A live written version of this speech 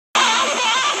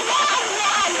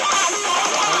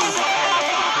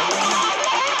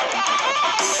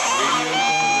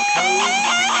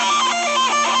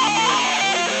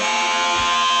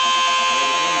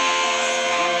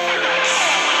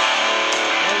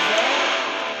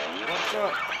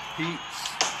peeps.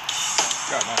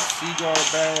 Got my cigar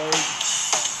bag.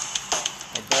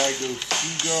 My bag of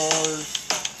cigars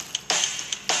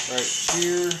right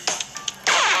here.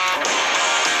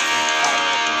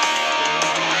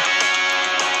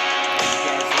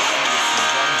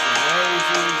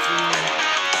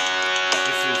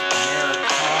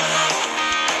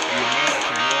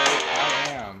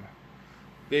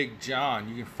 Big John.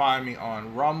 You can find me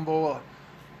on Rumble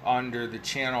under the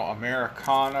channel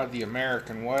Americana, the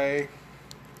American Way.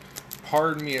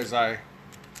 Pardon me as I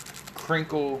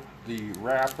crinkle the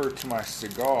wrapper to my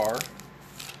cigar.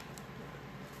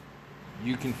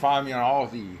 You can find me on all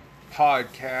the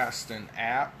podcasts and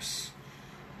apps.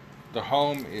 The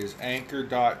home is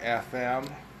anchor.fm.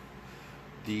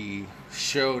 The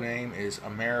show name is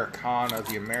Americana,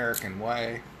 the American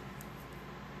Way.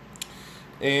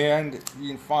 And you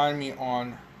can find me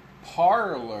on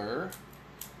Parler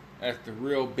at the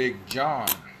Real Big John.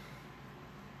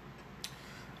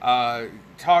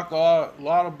 Talk a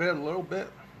little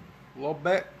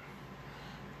bit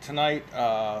tonight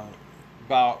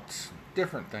about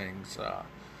different things,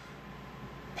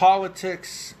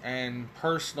 politics and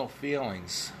personal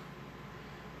feelings.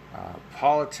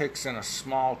 Politics in a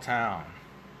small town.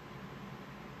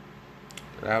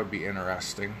 That would be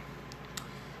interesting.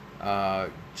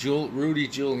 Rudy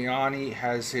Giuliani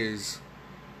has his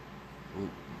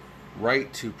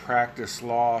right to practice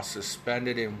law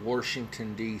suspended in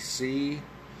Washington, D.C.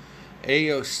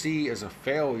 AOC is a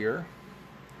failure.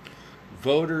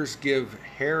 Voters give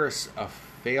Harris a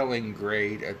failing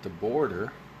grade at the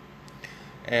border.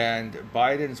 And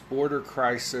Biden's border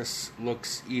crisis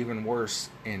looks even worse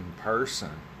in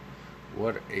person.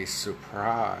 What a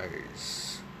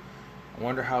surprise. I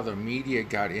wonder how the media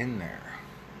got in there.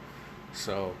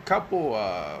 So, a couple,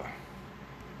 I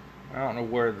don't know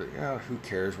where who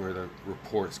cares where the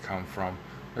reports come from.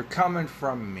 They're coming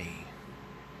from me.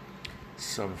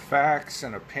 Some facts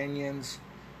and opinions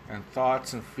and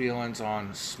thoughts and feelings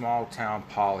on small town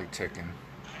politicking.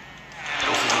 This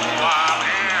is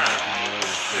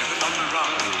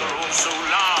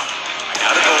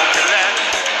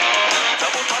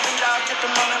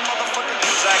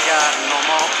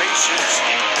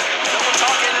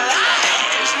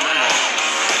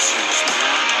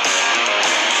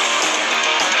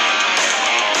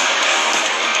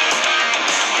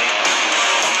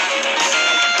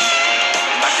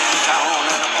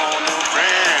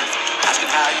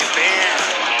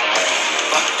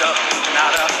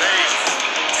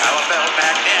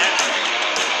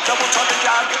Double talking,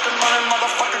 y'all get the money,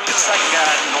 motherfucker, cause I got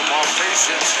no more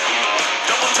patience.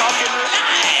 Double talking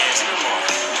lies, no more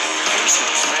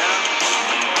patience, man.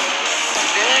 You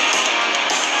dig?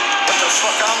 What the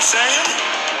fuck I'm saying?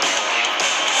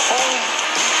 Oh,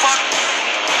 fuck.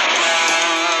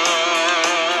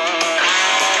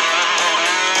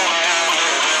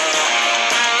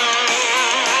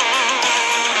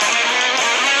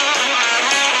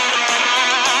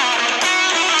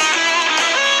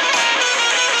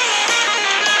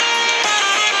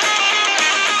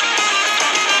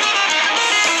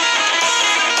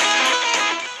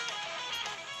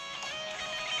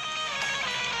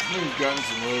 Guns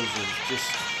N' Roses just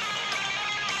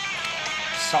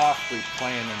softly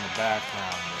playing in the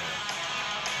background there.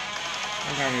 I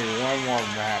think I need one more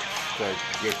match to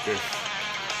get this.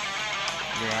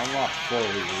 Yeah, I'm not fully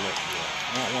lit yet.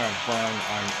 I don't want to burn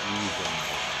uneven.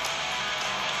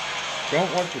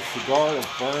 Don't want the cigar to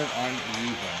burn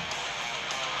uneven.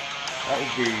 That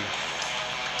would be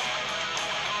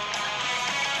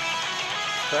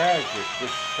tragic,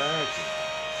 just tragic.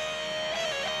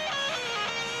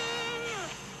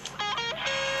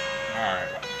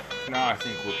 Alright, now I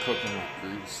think we're cooking with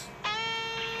grease.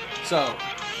 So,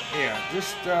 yeah,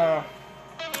 just,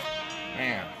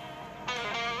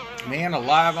 man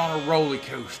alive on a roller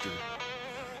coaster,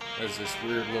 as this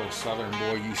weird little southern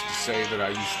boy used to say that I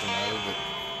used to know, but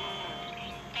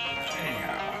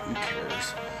anyhow, who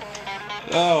cares?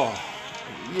 Oh,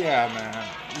 yeah, man,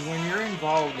 when you're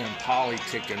involved in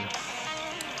politicking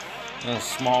in a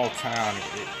small town,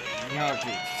 at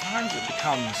times it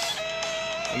becomes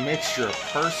a mixture of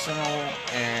personal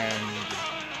and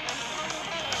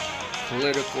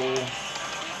political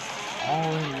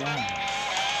all in one.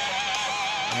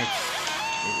 And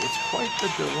it's quite the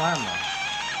dilemma.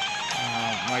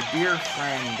 My dear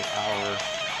friend, our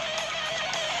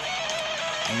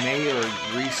mayor,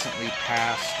 recently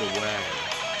passed away.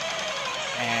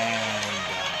 And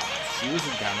she was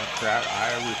a Democrat,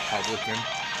 I a Republican,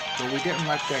 but we didn't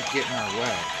let that get in our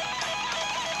way.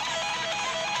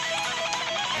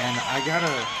 And I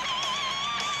gotta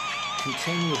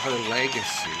continue her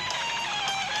legacy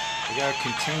I gotta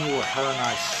continue what her and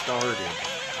I started.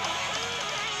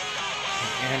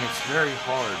 And it's very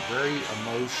hard, very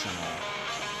emotional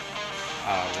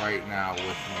right now with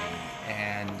me.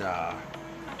 And,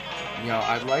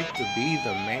 I'd like to be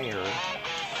the mayor,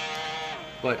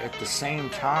 but at the same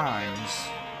time,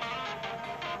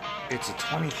 it's a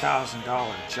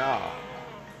 $20,000 job.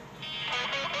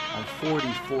 I'm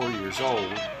 44 years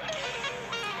old.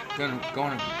 Going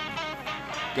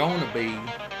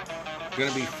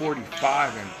to be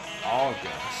 45 in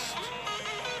August.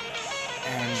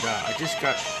 And I just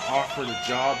got offered a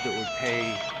job that would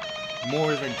pay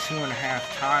more than 2.5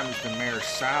 times the mayor's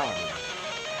salary,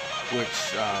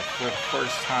 which for the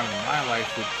first time in my life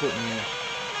would put me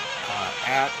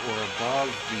at or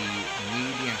above the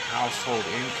median household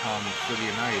income for the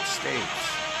United States.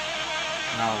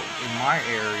 Now, in my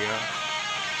area,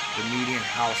 the median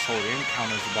household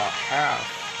income is about half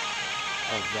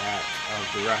of that of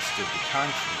the rest of the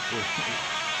country.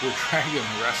 We're dragging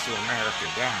the rest of America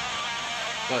down.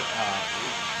 But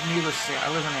needless to say,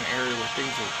 I live in an area where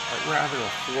things are rather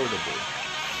affordable.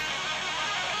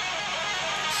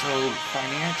 So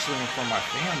financially and for my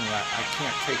family, I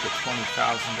can't take a $20,000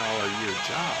 a year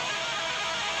job.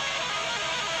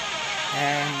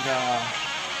 And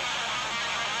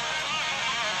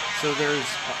so there's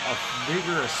a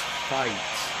vigorous fight.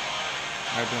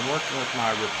 I've been working with my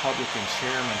Republican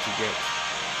chairman to get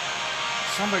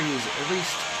somebody who's at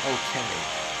least okay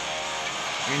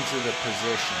into the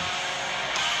position.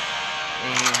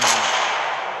 And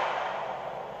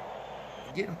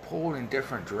getting pulled in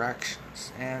different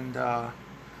directions. And I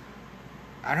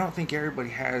don't think everybody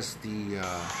has the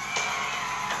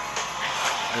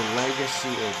legacy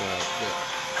or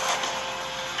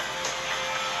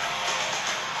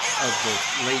of the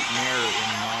late mayor in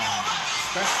mind,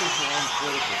 especially for their own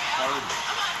political party.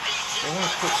 They want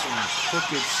to put some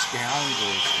crooked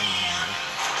scoundrels in there,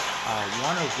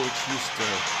 one of which used to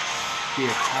be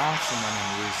a councilman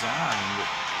and resigned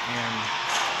and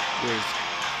was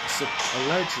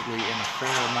allegedly in a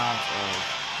fair amount of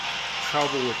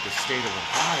trouble with the state of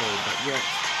Ohio, but yet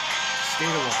the state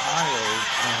of Ohio,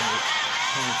 when it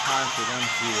came time for them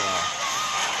to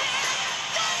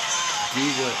do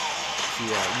what,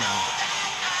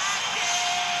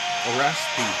 arrest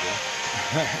people,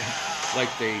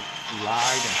 like they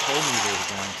lied and told me they were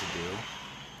going to do.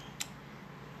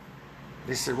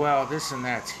 They said, well, this and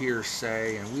that's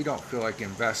hearsay, and we don't feel like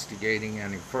investigating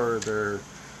any further.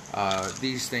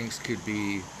 These things could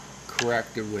be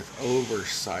corrected with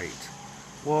oversight.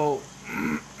 Well,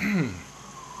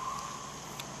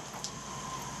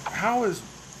 how is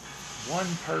one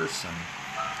person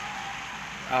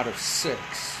out of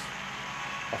 6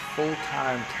 a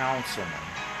full-time councilman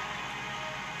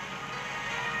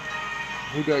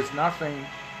who does nothing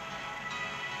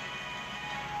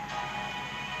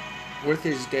with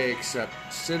his day except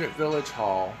sit at Village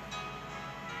Hall,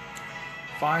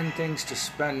 find things to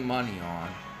spend money on?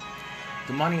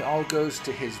 The money all goes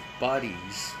to his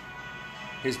buddies.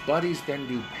 His buddies then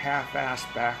do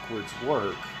half-assed backwards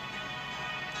work,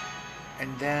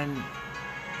 and then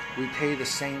we pay the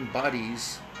same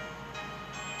buddies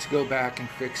to go back and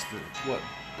fix what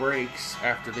breaks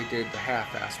after they did the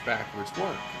half-assed backwards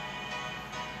work.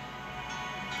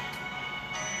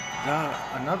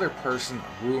 Another person,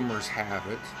 rumors have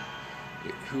it,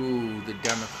 who the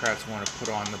Democrats want to put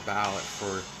on the ballot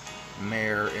for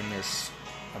mayor in this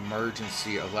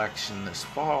emergency election this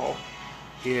fall,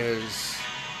 is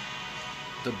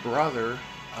the brother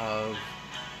of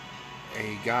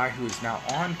a guy who is now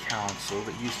on council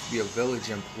that used to be a village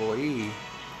employee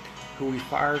who we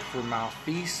fired for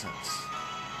malfeasance.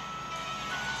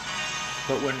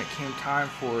 But when it came time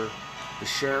for the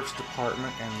sheriff's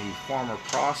department and the former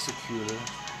prosecutor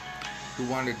who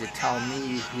wanted to tell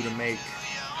me who to make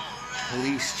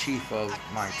police chief of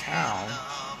my town,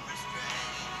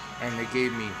 and they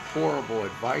gave me horrible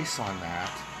advice on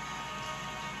that,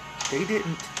 they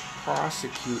didn't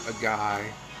prosecute a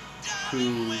guy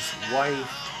whose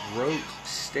wife wrote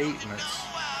statements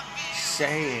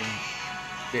saying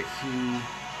that he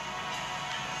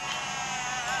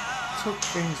took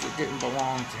things that didn't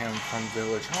belong to him from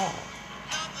Village Hall.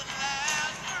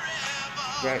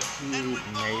 That he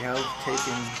may have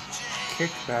taken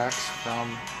kickbacks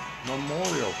from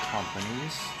memorial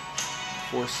companies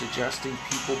for suggesting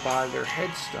people buy their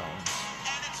headstones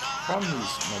from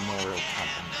these memorial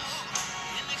companies.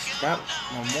 That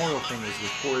memorial thing is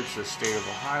reported to the state of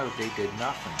Ohio. They did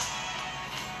nothing.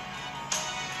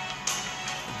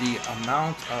 The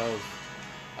amount of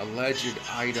alleged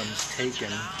items taken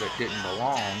that didn't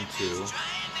belong to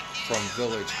from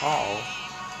Village Hall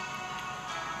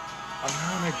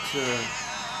amounted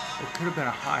to It could have been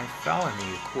a high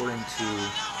felony, according to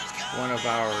one of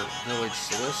our village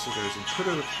solicitors. It could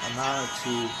have amounted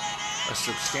to a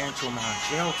substantial amount of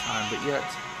jail time, but yet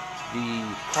the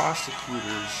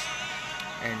prosecutors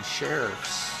and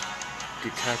sheriffs,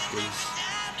 detectives,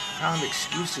 found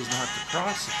excuses not to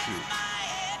prosecute.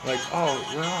 Like, oh,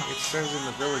 well, it says in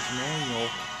the village manual,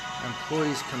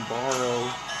 employees can borrow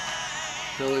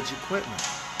village equipment.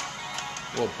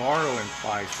 Well, borrow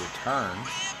implies return.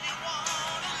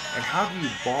 And how do you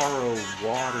borrow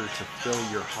water to fill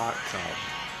your hot tub?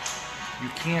 You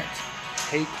can't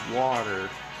take water,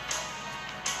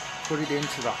 put it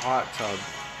into the hot tub,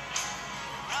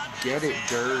 get it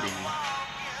dirty,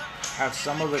 have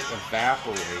some of it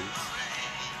evaporate,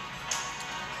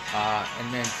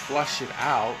 and then flush it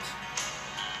out,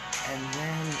 and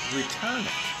then return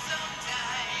it.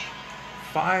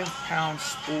 5-pound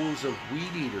spools of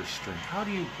weed eater string. How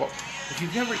do you, if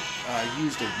you've never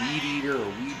used a weed eater or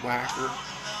weed whacker,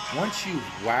 once you've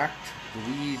whacked the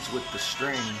weeds with the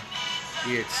string,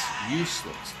 it's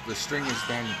useless. The string is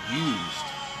then used.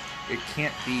 It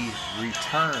can't be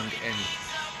returned and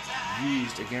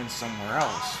used again somewhere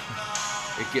else.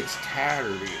 It gets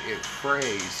tattered, it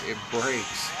frays, it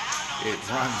breaks, it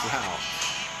runs out.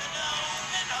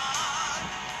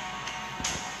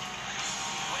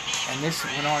 And this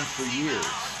went on for years.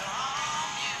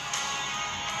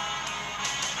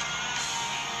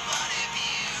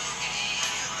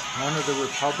 One of the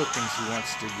Republicans who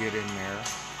wants to get in there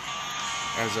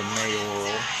as a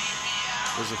mayoral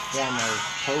was a former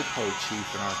Popo chief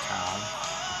in our town.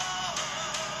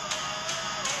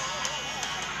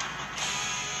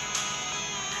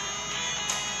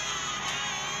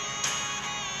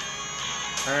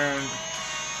 And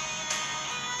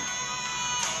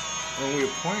when we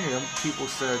appointed him, people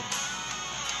said,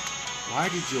 why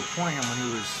did you appoint him when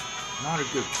he was not a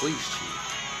good police chief?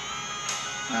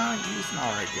 Well, he's an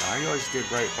alright guy. He always did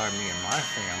right by me and my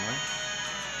family.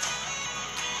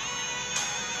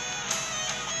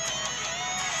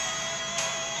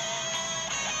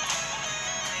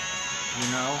 You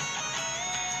know?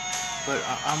 But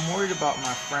I'm worried about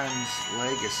my friend's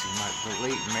legacy, the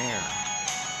late mayor.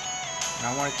 And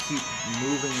I want to keep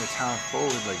moving the town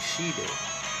forward like she did.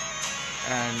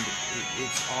 And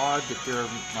it's odd that there are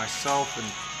myself and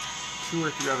 2 or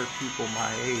 3 other people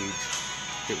my age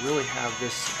that really have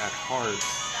this at heart,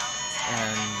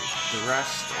 and the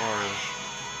rest are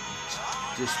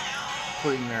just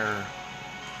putting their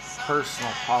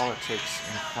personal politics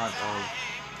in front of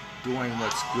doing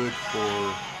what's good for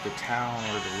the town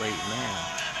or the late mayor.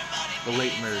 The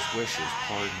late mayor's wishes,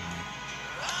 pardon me.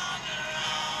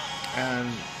 And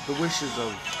the wishes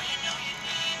of,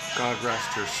 God rest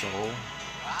her soul,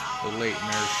 the late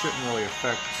mayor, shouldn't really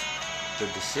affect the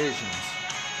decisions,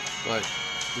 but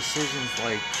decisions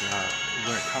like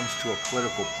when it comes to a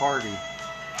political party,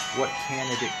 what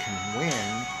candidate can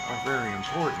win are very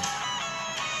important.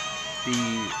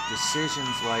 The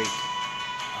decisions like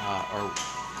are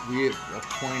we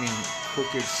appointing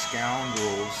crooked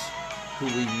scoundrels who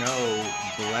we know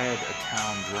bled a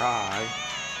town dry,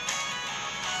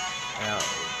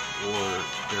 or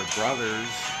their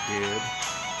brothers did,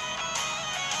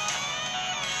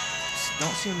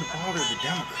 don't seem to bother the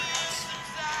Democrats.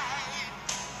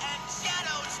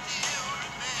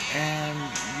 And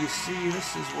you see,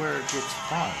 this is where it gets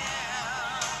fun.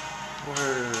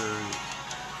 Where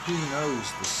who knows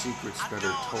the secrets that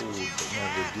are told but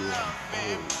never do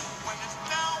unfold.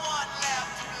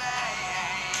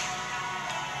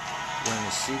 When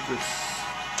the secrets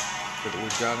that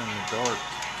were done in the dark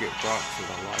get brought to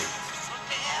the light.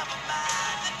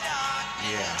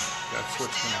 Yeah, that's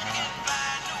what's going to happen.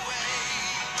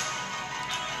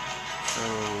 So,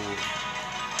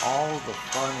 all the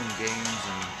fun and games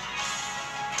and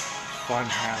fun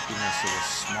happiness of a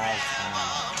small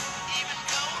town.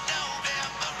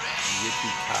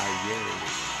 Yippee-ki-yay.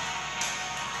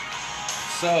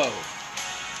 So,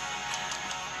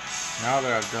 now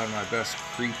that I've done my best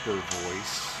creeper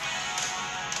voice,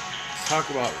 let's talk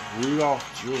about Rudolph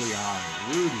Giuliani.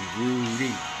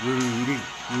 Rudy.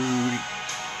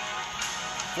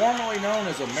 Formerly known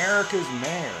as America's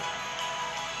mayor.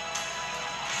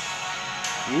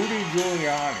 Rudy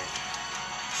Giuliani,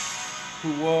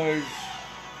 who was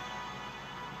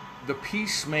the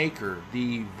peacemaker,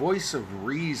 the voice of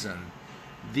reason,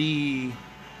 the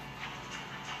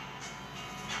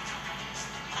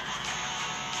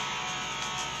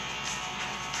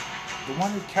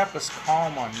one who kept us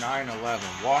calm on 9/11,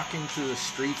 walking through the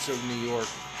streets of New York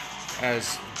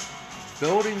as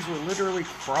buildings were literally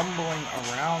crumbling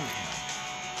around him.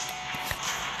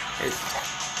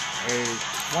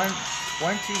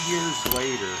 20 years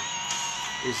later,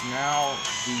 is now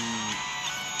the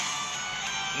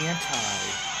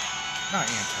not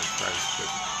antichrist,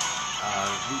 but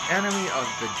the enemy of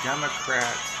the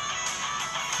Democrat,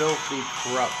 filthy,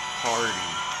 corrupt party,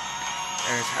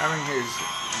 and is having his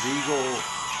legal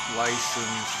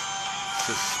license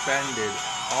suspended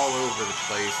all over the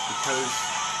place because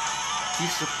he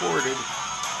supported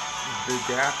the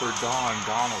dapper Don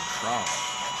Donald Trump.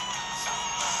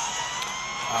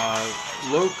 A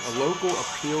local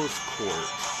appeals court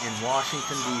in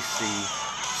Washington, D.C.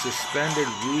 suspended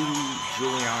Rudy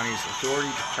Giuliani's authority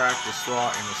to practice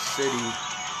law in the city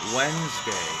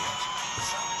Wednesday.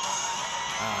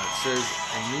 It says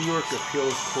a New York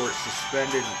appeals court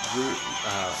suspended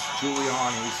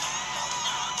Giuliani's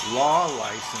law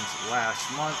license last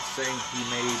month, saying he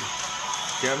made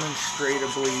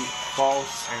demonstrably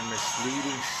false and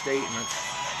misleading statements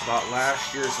about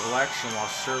last year's election while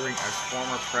serving as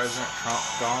former President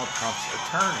Donald Trump's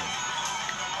attorney.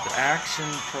 The action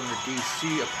from the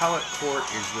D.C. appellate court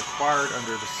is required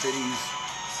under the city's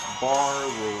bar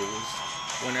rules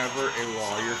whenever a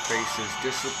lawyer faces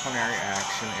disciplinary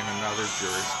action in another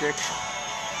jurisdiction.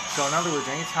 So in other words,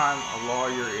 anytime a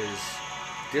lawyer is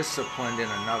disciplined in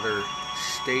another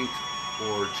state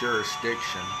or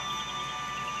jurisdiction,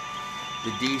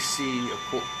 the D.C.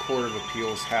 Court of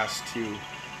Appeals has to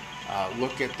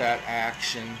look at that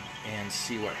action and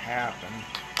see what happened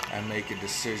and make a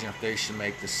decision if they should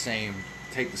take the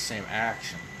same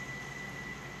action.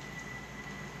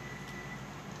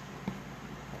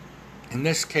 In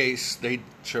this case, they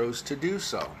chose to do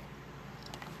so.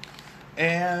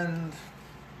 And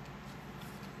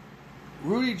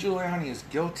Rudy Giuliani is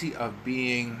guilty of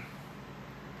being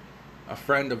a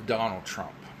friend of Donald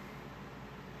Trump.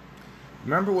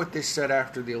 Remember what they said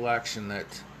after the election,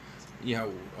 that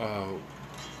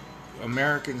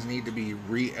Americans need to be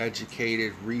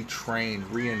re-educated, retrained,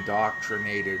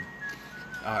 re-indoctrinated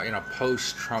in a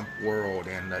post-Trump world,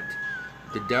 and that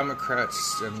the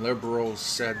Democrats and liberals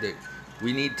said that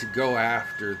we need to go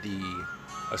after the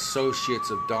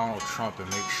associates of Donald Trump and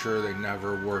make sure they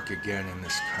never work again in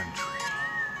this country,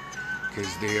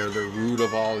 because they are the root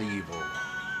of all evil.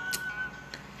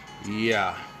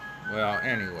 Yeah, well,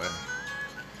 anyway.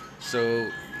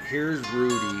 So here's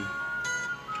Rudy.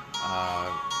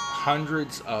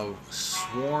 Hundreds of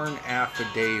sworn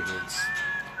affidavits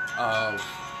of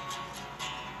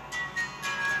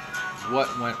what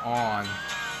went on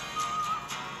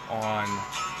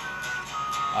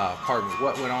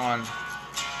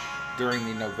during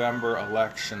the November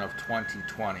election of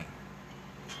 2020.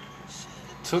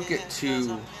 Took it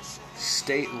to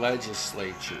state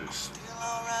legislatures.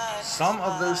 Some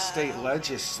of those state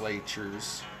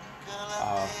legislatures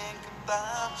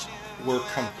were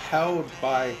compelled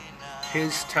by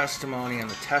his testimony and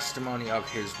the testimony of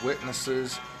his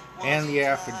witnesses and the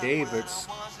affidavits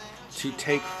to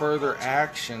take further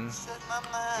action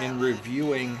in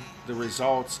reviewing the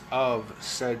results of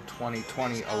said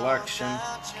 2020 election,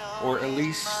 or at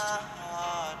least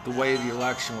the way the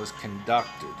election was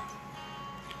conducted.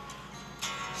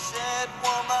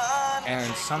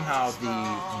 And somehow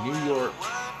New York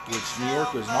was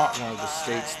not one of the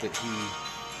states that he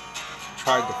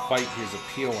tried to fight his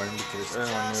appeal in, because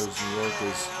everyone knows New York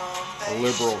is a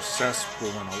liberal cesspool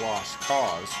and a lost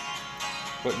cause.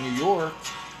 But New York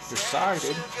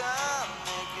decided,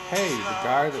 hey, the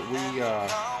guy that we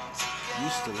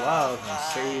used to love and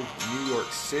saved New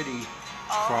York City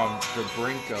from the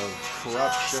brink of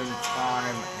corruption,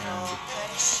 crime, and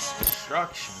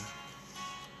destruction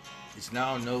is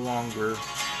now no longer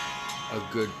a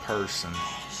good person,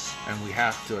 and we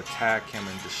have to attack him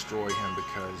and destroy him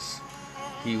because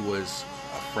he was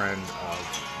a friend of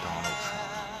Donald Trump.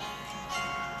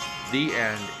 The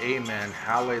end. Amen.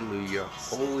 Hallelujah.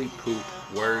 Holy poop.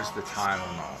 Where's the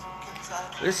Tylenol?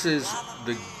 This is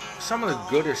some of the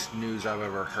goodest news I've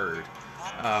ever heard.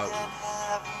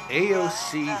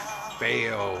 AOC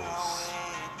fails.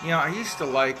 I used to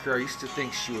like her. I used to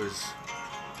think she was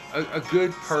a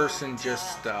good person,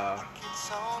 just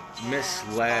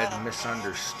misled,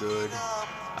 misunderstood.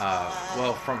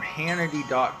 Well, from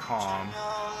Hannity.com,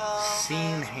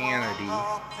 Seen Hannity,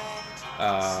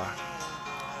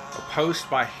 a post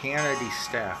by Hannity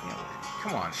staff.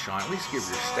 Come on, Sean, at least give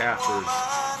your staffers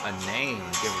a name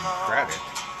and give them credit.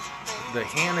 The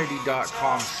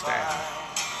Hannity.com staff.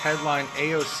 Headline: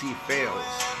 AOC fails.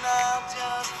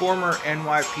 Former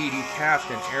NYPD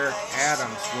Captain Eric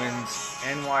Adams wins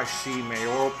NYC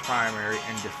mayoral primary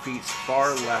and defeats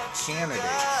far-left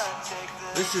candidates.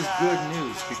 This is good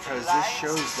news, because this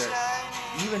shows that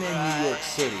even in New York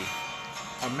City,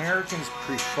 Americans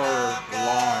prefer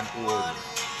law and order.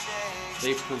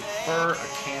 They prefer a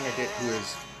candidate who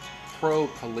is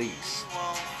pro-police.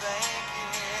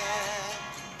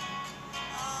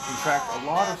 In fact, a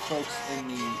lot of folks in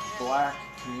the black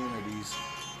communities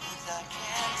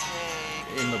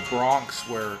in the Bronx,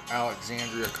 where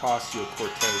Alexandria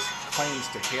Ocasio-Cortez claims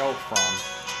to hail from,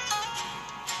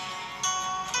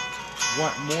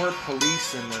 want more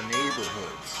police in their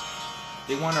neighborhoods.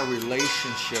 They want a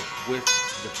relationship with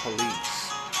the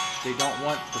police. They don't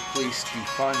want the police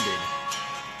defunded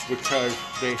because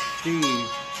they see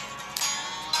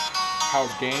how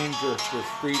dangerous the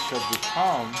streets have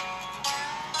become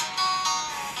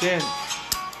since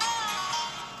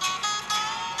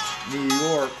New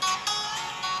York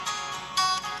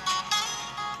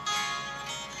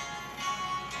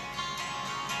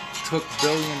took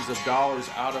billions of dollars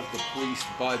out of the police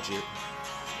budget,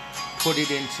 put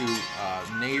it into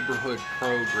neighborhood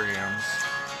programs,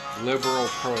 liberal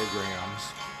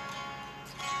programs,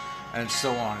 and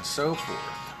so on and so forth.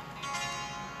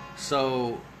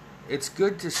 So it's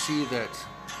good to see that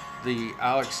the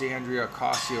Alexandria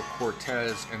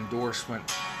Ocasio-Cortez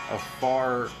endorsement of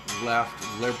far left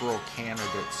liberal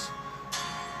candidates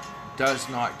does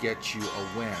not get you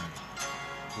a win,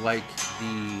 like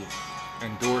the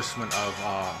endorsement of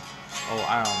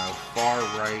far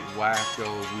right, wacko,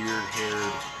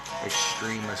 weird-haired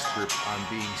extremist group. I'm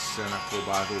being cynical,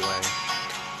 by the way.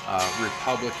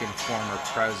 Republican former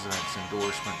president's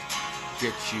endorsement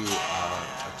gets you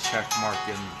a check mark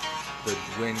in the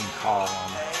win column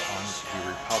on the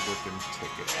Republican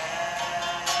ticket.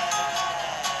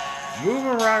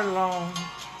 Moving right along,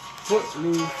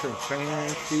 footloose and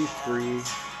fancy free.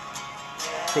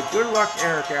 So good luck,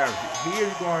 Eric Adams. He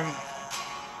is going,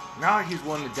 now that he's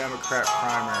won the Democrat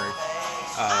primary,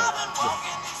 the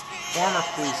former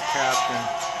police captain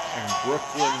and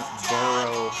Brooklyn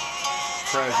Borough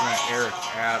President Eric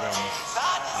Adams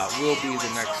will be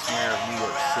the next mayor of New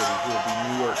York City. He will be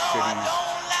New York City's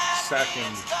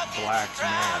second black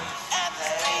mayor.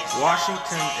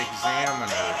 Washington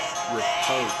Examiner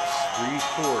reports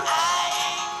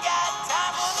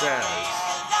says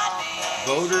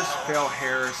voters fail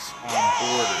Harris on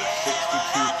border.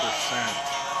 62%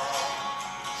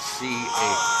 see a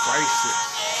crisis.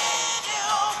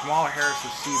 Kamala Harris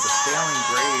received a failing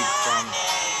grade from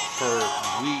her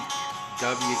weak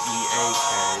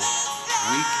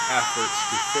weak efforts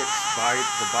to fix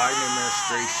the Biden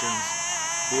administration's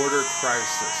border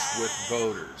crisis with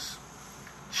voters,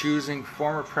 choosing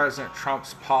former President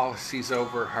Trump's policies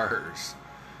over hers.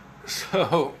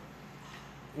 So,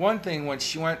 one thing, when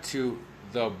she went to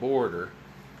the border,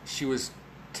 she was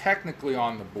technically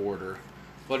on the border,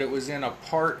 but it was in a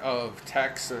part of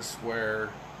Texas where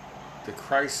the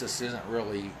crisis isn't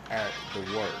really at the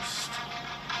worst.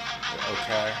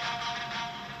 Okay?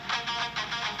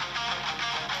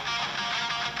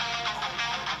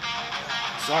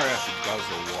 Sorry, I have to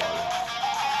guzzle water.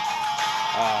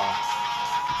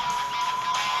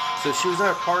 So she was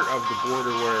at a part of the border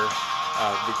where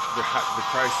the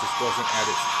crisis wasn't at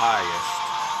its highest,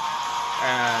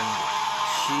 and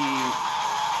she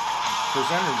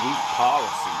presented weak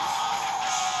policies.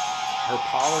 Her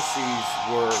policies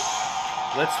were,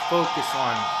 let's focus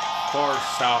on far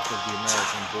south of the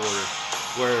American border,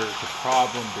 where the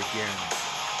problem begins.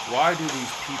 Why do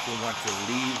these people want to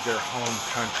leave their home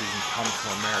countries and come to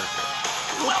America?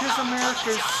 Because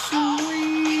America is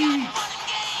sweet.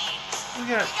 We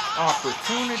got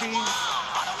opportunities.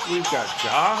 We've got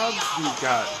jobs. We've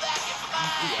got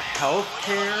health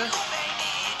care.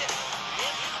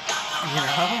 You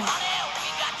know?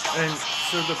 And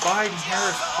so the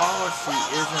Biden-Harris policy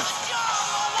isn't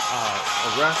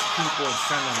arrest people and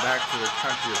send them back to their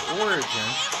country of origin,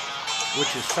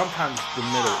 which is sometimes the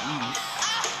Middle East,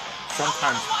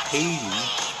 sometimes Haiti,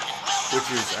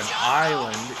 which is an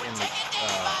island in the,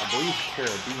 I believe,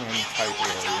 Caribbean type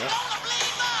area.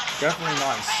 Definitely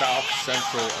not in South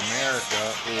Central America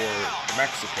or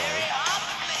Mexico.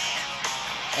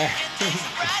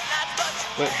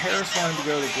 But Harris wanted to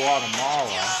go to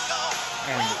Guatemala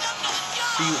and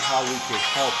see how we could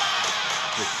help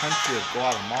the country of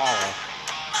Guatemala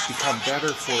become better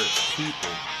for its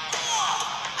people.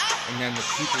 And then the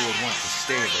people would want to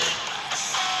stay there.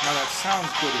 Now that sounds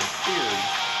good in theory,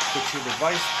 but you're the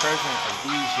vice president of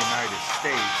these United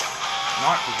States,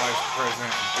 not the vice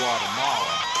president of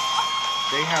Guatemala.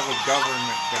 They have a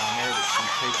government down there that's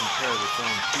been taking care of its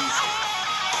own people.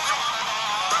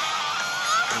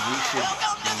 And we should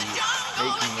be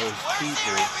making those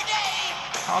people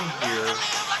come here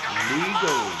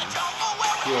legally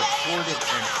through a port of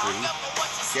entry,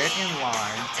 get in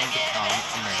line, and become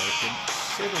American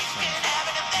citizens,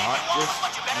 not just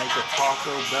make a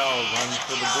Taco Bell run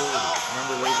for the border.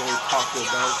 Remember those old Taco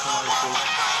Bell commercials?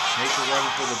 Make a run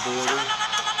for the border.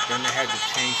 Then they had to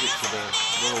change it to the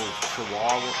little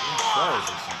Chihuahua. Those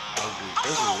are some ugly.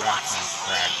 Those are rats on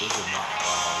crack. Those are not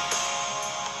dogs.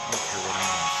 I don't care what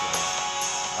anyone says.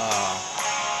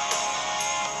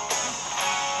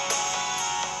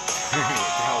 What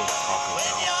the hell is Taco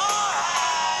Bell?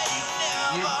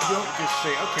 You don't just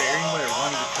say, okay, anybody that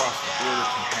runs across the border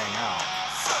can hang out.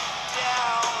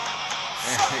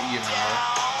 You know,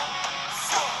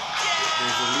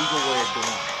 there's a legal way of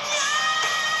doing it.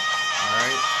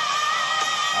 Alright?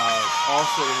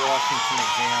 Also, the Washington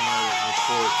Examiner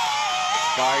reports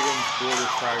Biden's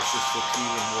border crisis looks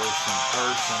even worse in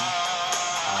person.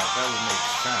 That would make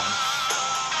sense.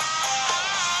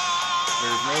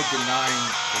 There's no denying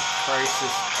a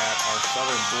crisis at our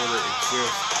southern border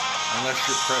exists unless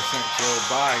you're President Joe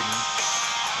Biden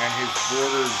and his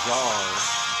border czar,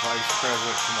 Vice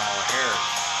President Kamala Harris.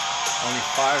 Only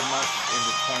 5 months into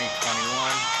 2021,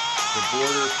 the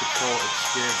Border Patrol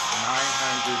experienced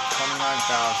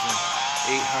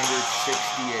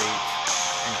 929,868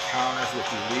 encounters with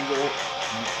illegal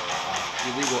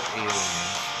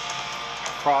aliens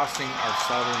crossing our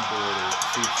southern border.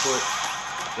 To put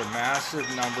the massive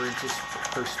number into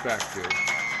perspective,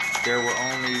 there were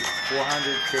only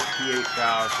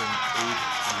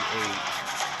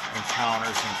 458,088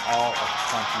 encounters in all of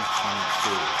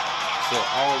 2022. So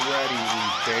already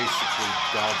we've basically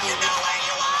doubled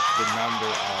the number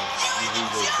of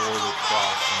illegal border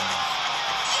crossings,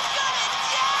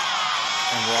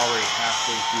 and we're already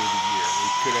halfway through the year. We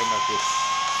could end up with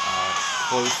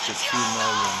close to 2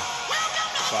 million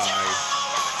by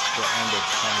the end of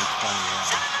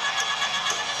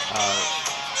 2021.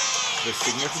 The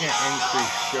significant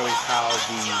increase shows how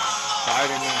the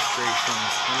Biden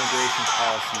administration's immigration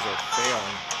policies are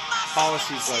failing.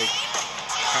 Policies like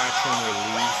catch and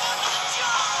release,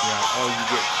 you know, oh, you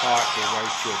get caught, they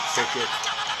write you a ticket,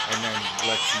 and then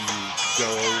let you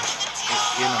go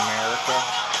in America,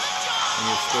 and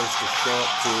you're supposed to show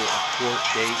up to a court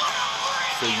date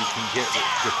so you can get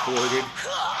deported,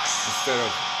 instead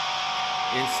of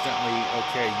instantly,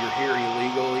 okay, you're here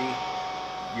illegally,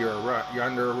 you're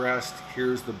under arrest,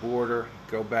 here's the border,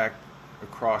 go back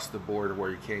across the border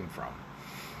where you came from.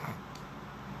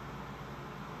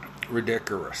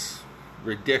 Ridiculous,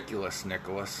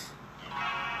 Nicholas.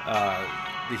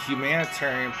 The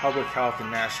humanitarian, public health,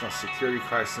 and national security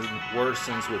crisis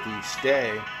worsens with each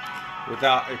day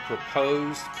without a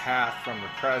proposed path from the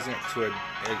president to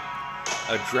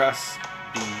address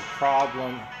the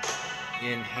problem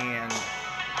in hand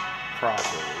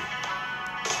properly.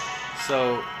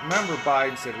 So, remember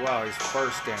Biden said, well, his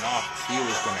first day in office, he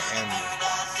was going to end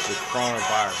the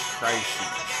coronavirus crisis.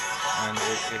 And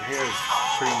it has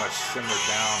pretty much simmered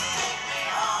down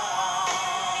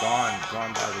and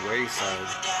gone by the wayside.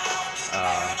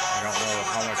 I don't know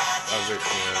how much of it,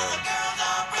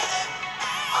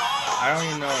 I don't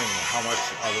even know anymore how much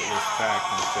of it was fact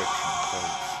and fiction,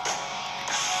 folks.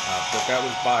 But that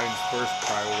was Biden's first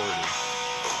priority.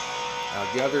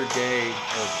 The other day,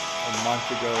 a month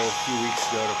ago, a few weeks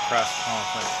ago, at a press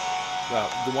conference,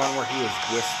 the one where he was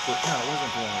whispering, no, it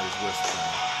wasn't the one where he was whispering,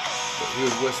 but he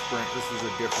was whispering, this was a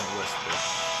different whisper.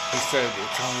 He said,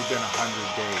 it's only been 100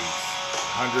 days,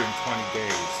 120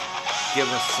 days, give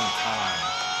us some time.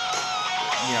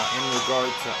 You know, in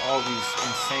regard to all these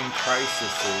insane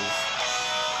crises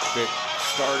that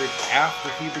started after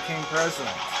he became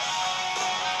president.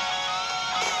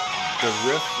 The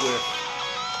rift with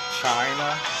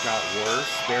China got worse.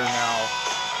 They're now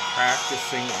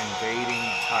practicing invading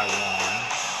Taiwan.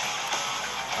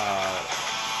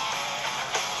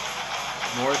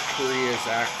 North Korea is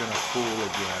acting a fool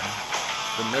again.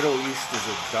 The Middle East is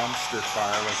a dumpster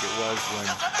fire like it was when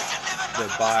the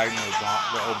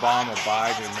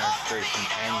Obama-Biden administration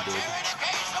ended.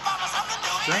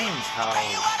 Strange how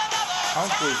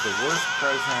Trump was the worst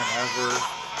president ever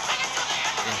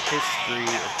in history,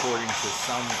 according to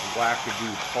some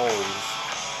wackadoo polls.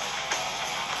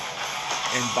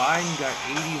 And Biden got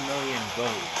 80 million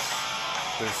votes.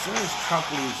 But as soon as Trump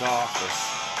leaves office,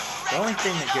 the only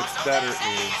thing that gets better is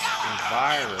a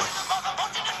virus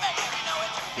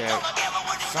that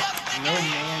no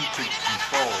man could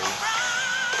control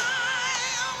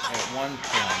at one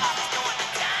point.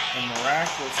 And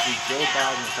miraculously, Joe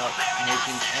Biden, without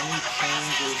making any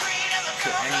changes to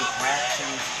any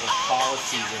actions or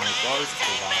policies in regards to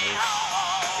the virus,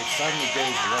 it suddenly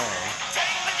goes away.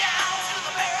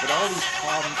 But all these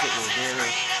problems that were there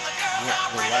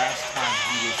the last time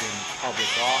he was in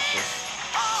public office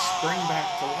spring back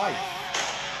to life.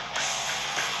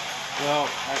 Well,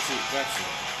 that's it.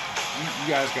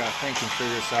 you guys gotta think and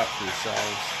figure this out for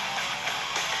yourselves.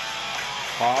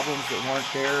 Problems that weren't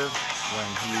there when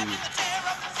he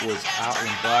was out,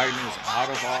 when Biden was out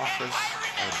of office,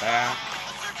 are back.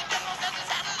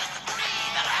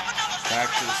 Back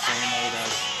to the same old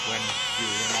as when he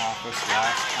was in office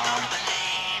last time.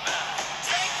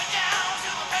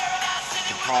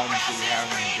 The problems that we had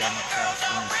when the Democrats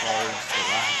were in charge the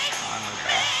last time are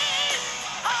back.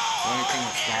 The only thing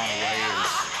that's gone away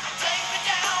is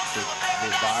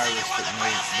the virus that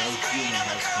no human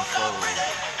has control over.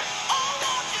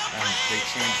 And they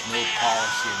changed no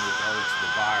policy in regard to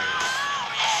the virus.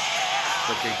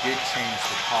 But they did change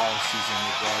the policies in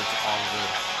regard to all the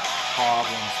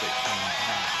problems that came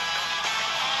down.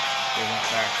 They went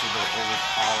back to their old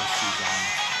policies on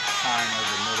China,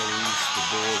 the Middle East, the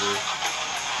border,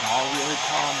 and all the old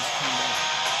problems came back.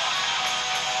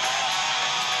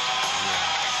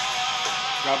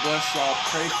 Yeah. God bless y'all.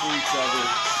 Pray for each other.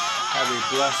 Have a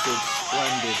blessed,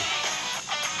 splendid,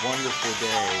 wonderful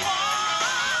day.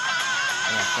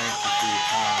 And I thank you for your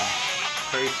time.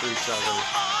 Pray for each other.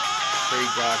 Pray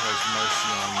God has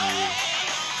mercy on you.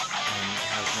 And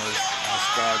have mercy,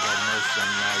 ask God to have mercy on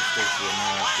the United States of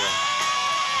America.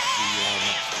 I'll see you all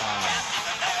next time.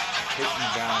 Take me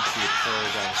down to your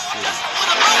paradise city.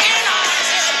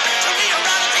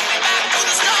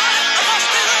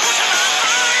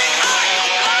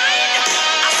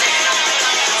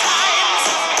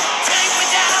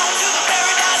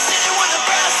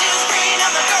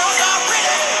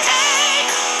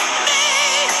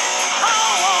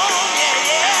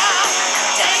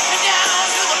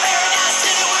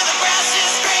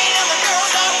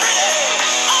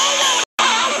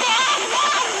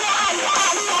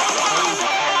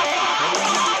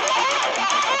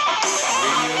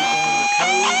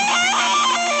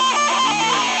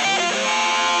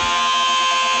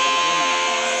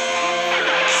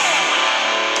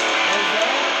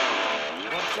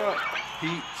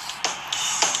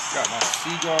 Got my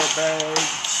cigar bag,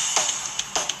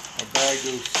 my bag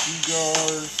of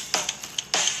cigars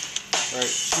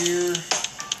right here.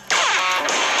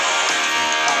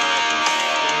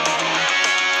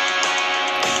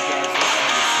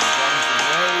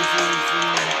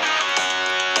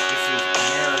 This is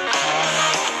Americana,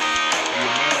 the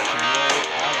American Way.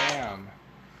 I am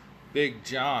Big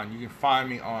John. You can find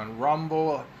me on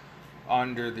Rumble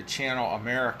under the channel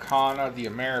Americana, the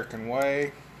American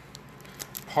Way.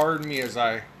 Pardon me as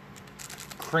I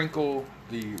crinkle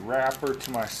the wrapper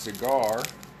to my cigar.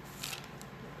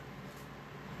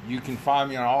 You can find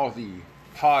me on all the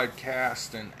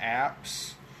podcasts and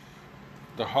apps.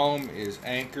 The home is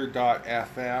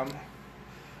anchor.fm.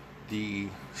 The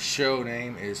show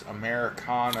name is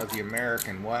Americana, the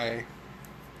American Way.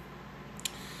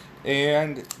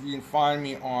 And you can find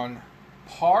me on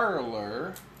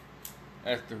Parler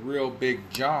at the Real Big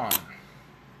John.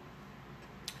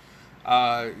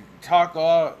 Talk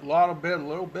a little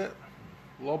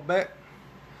bit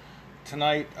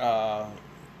tonight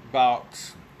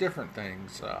about different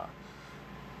things,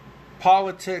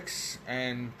 politics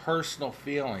and personal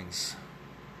feelings,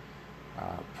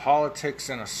 politics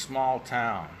in a small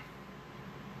town.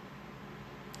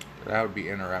 That would be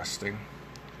interesting.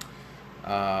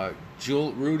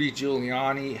 Rudy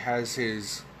Giuliani has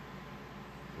his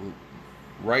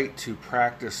right to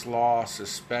practice law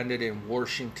suspended in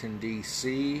Washington,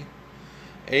 D.C.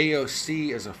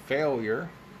 AOC is a failure.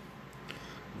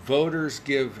 Voters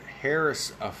give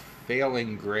Harris a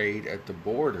failing grade at the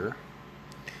border.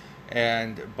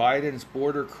 And Biden's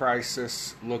border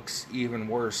crisis looks even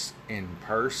worse in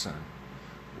person.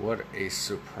 What a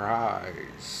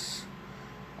surprise.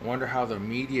 I wonder how the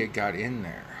media got in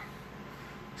there.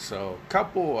 So, a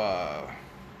couple, I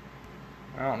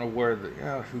don't know where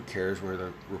who cares where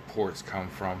the reports come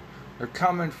from. They're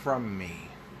coming from me.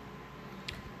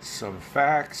 Some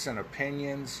facts and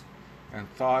opinions and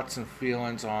thoughts and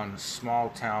feelings on small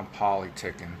town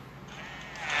politicking.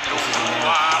 This is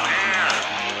American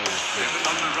living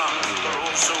on the run for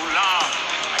oh so long.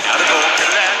 I gotta go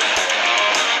collect.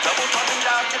 Double talking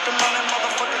down, get the money,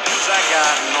 motherfucker, 'cause I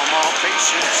got no more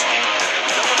patience.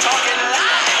 Double talking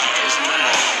lies, no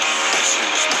more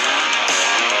patience, man.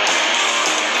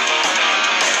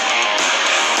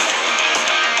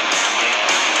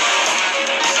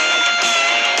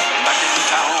 Back in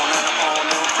town and I'm all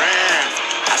new friend,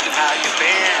 asking how you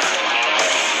been.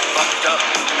 Fucked up,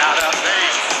 not a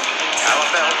thing. How I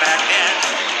felt back then.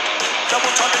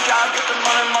 Double talking job, get the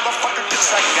money, motherfucker,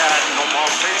 'cause I got no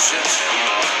more patience.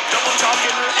 Double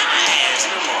talking lies,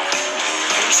 no more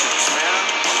patience, man.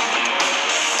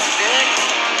 You dig?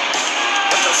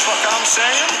 What the fuck I'm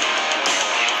saying?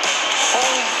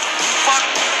 Oh, fuck.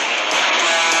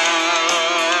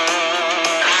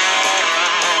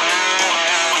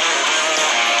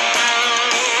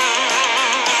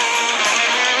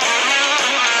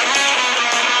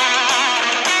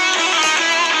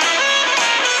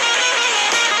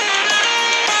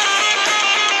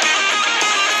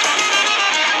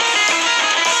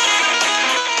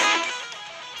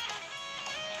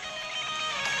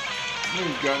 New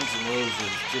Guns N'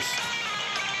 Roses just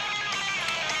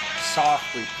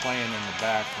softly playing in the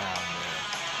background there.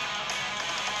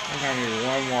 I think I need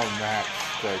one more match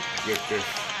to get this.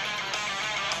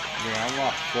 Yeah, I'm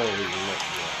not fully lit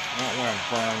yet. I don't want to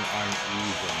burn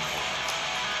uneven.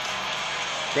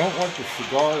 Don't want the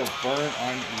cigar to burn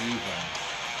uneven.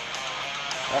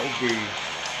 That would be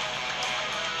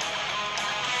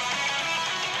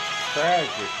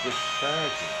tragic, just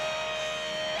tragic.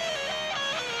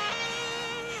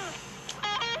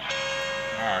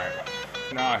 Alright,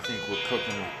 now I think we're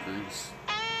cooking with grease.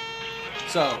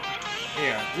 So,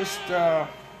 yeah, just,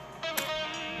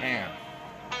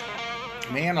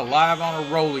 man alive on a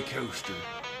roller coaster,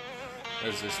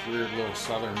 as this weird little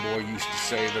southern boy used to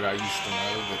say that I used to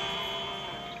know, but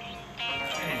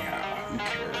anyhow, who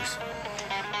cares?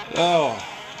 Oh,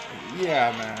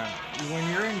 yeah, man, when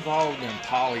you're involved in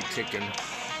politicking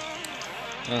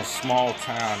in a small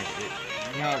town,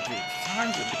 at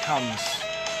times it becomes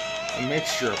a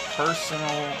mixture of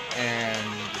personal and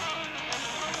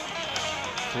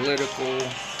political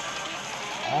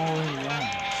all in one.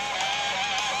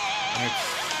 And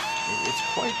it's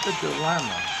quite the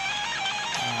dilemma.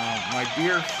 My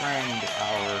dear friend,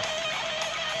 our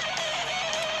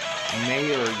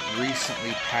mayor,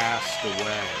 recently passed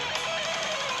away,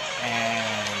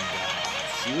 and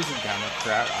she was a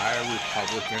Democrat, I a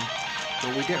Republican,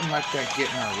 but we didn't let that get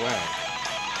in our way.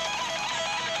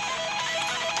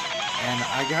 And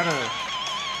I gotta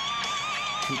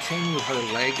continue her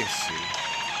legacy.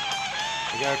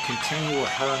 I gotta continue what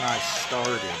her and I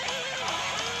started.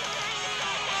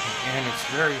 And it's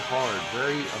very hard,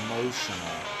 very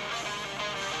emotional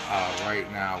right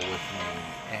now with me.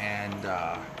 And,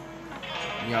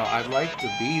 I'd like to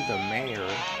be the mayor,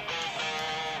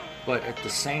 but at the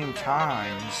same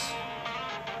time,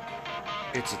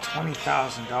 it's a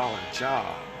 $20,000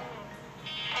 job.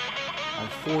 I'm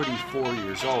 44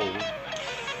 years old.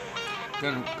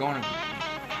 Going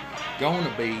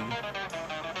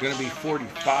to be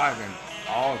 45 in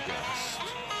August.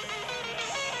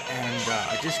 And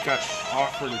I just got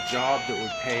offered a job that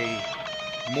would pay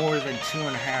more than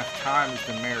 2.5 times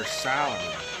the mayor's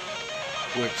salary,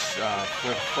 which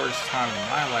for the first time in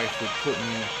my life would put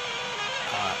me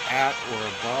at or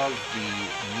above the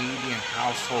median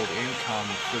household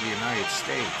income for the United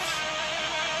States.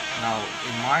 Now,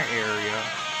 in my area,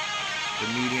 the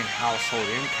median household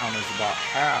income is about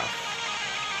half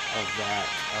of that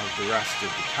of the rest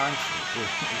of the country.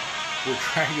 We're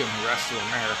dragging the rest of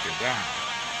America down.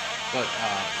 But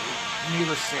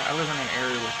needless to say, I live in an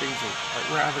area where things are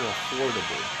rather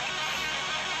affordable.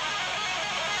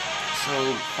 So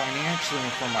financially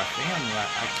and for my family,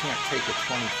 I can't take a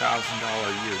 $20,000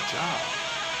 a year job.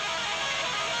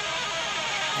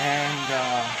 And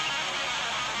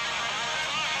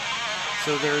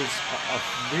so there's a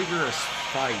vigorous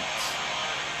fight.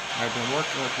 I've been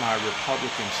working with my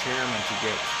Republican chairman to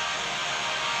get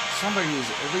somebody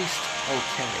who's at least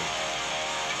okay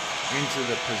into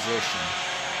the position,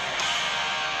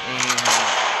 and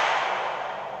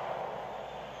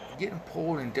getting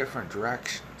pulled in different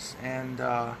directions. And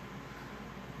I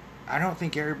don't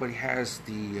think everybody has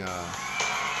the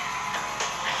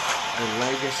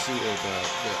legacy or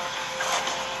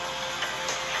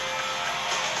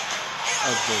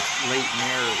of the late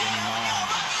mayor in mind,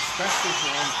 especially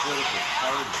for one political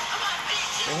party.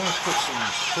 They want to put some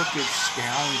crooked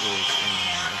scoundrels in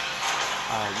there.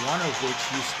 One of which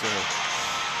used to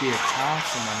be a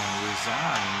councilman and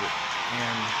resigned,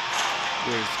 and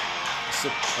was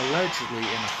allegedly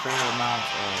in a fair amount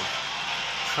of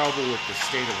trouble with the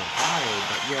state of Ohio,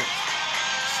 but yet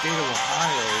the state of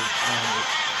Ohio, when it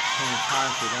came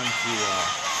time for them to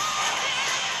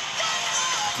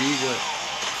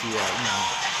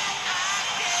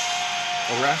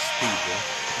arrest people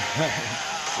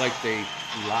like they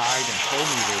lied and told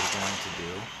me they were going to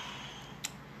do.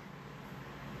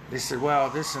 They said, well,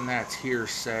 this and that's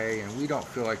hearsay, and we don't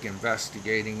feel like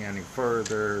investigating any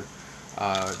further.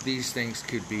 These things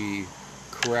could be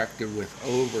corrected with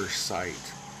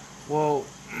oversight. Well,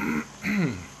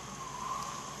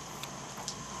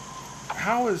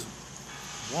 how is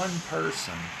one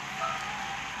person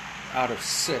out of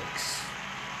 6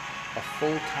 a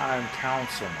full-time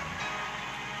councilman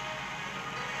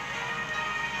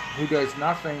who does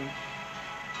nothing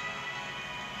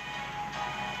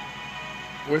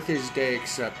with his day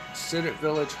except sit at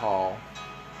Village Hall,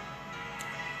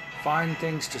 find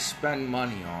things to spend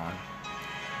money on?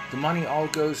 The money all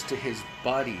goes to his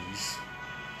buddies.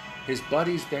 His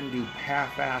buddies then do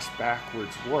half-assed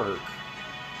backwards work,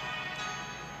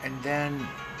 and then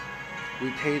we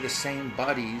pay the same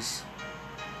buddies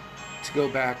to go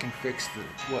back and fix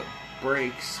what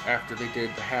breaks after they did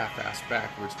the half-assed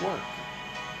backwards work.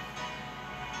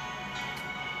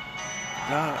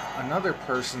 Another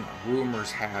person,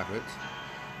 rumors have it,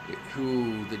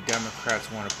 who the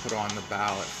Democrats want to put on the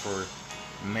ballot for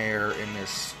mayor in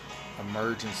this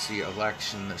emergency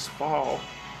election this fall,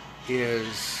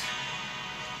 is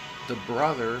the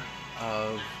brother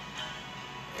of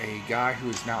a guy who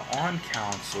is now on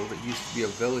council that used to be a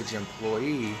village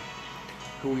employee,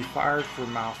 who we fired for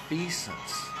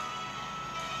malfeasance.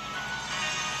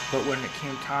 But when it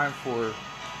came time for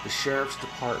the sheriff's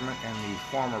department and the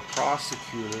former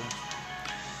prosecutor,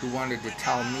 who wanted to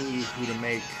tell me who to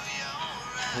make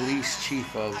police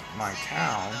chief of my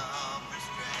town,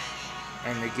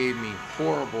 and they gave me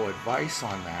horrible advice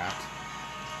on that,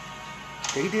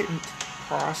 they didn't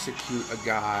prosecute a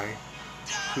guy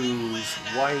whose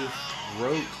wife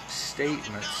wrote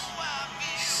statements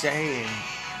saying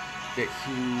that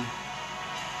he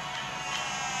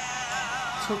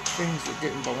took things that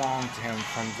didn't belong to him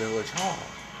from Village Hall.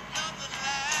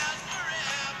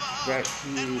 That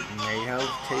he may have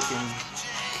taken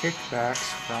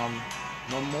kickbacks from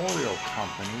memorial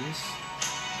companies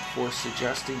for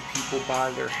suggesting people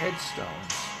buy their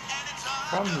headstones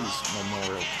from these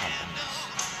memorial companies.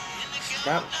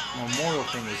 That memorial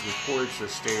thing was reported to the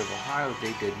state of Ohio.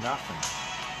 They did nothing.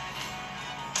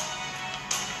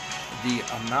 The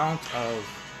amount of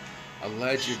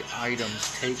alleged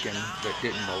items taken that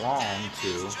didn't belong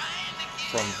to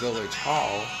from Village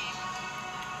Hall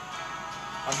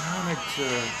amounted to,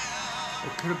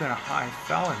 it could have been a high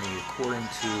felony according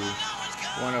to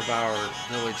one of our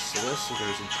village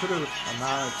solicitors, and could have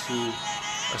amounted to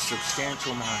a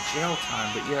substantial amount of jail time,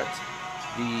 but yet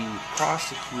the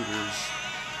prosecutors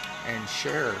and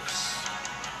sheriff's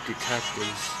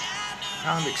detectives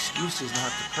found excuses not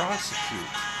to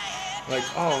prosecute. Like,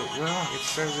 oh, well, it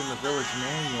says in the village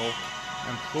manual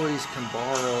employees can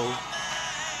borrow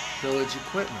village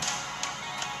equipment.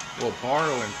 Well,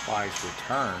 borrow implies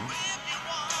return.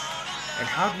 And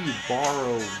how do you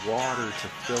borrow water to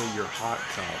fill your hot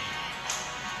tub?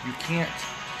 You can't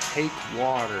take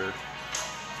water,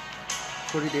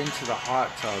 put it into the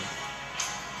hot tub,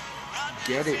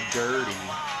 get it dirty,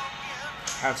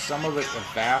 have some of it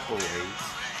evaporate,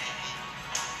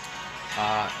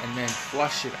 and then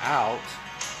flush it out,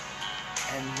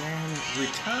 and then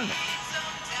return it.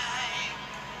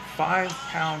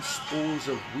 5-pound spools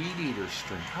of weed eater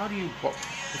string. How do you,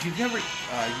 if you've never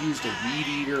used a weed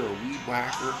eater or weed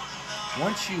whacker,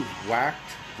 once you've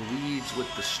whacked the weeds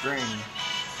with the string,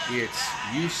 it's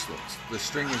useless. The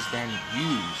string is then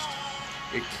used.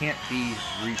 It can't be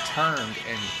returned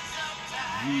and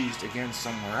used again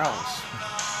somewhere else.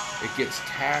 It gets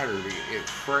tattered, it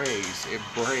frays, it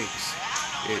breaks,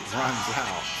 it runs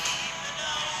out.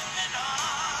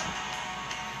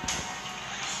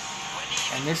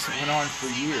 And this went on for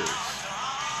years.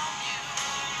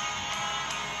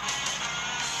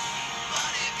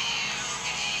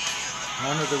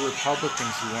 One of the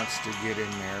Republicans who wants to get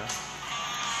in there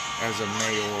as a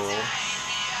mayoral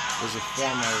was a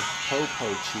former Popo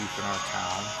chief in our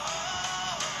town.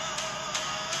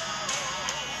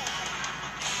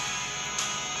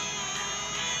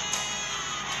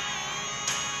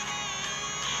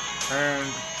 And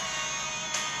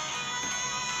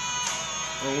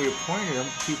when we appointed him,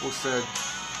 people said,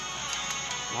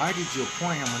 why did you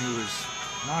appoint him when he was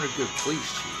not a good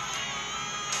police chief?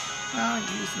 No,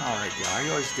 he's an alright guy. He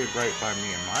always did right by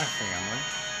me and my family.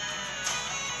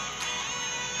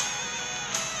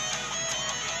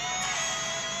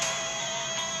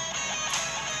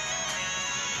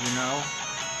 You know?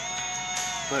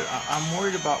 But I'm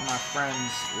worried about my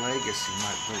friend's legacy,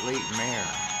 the late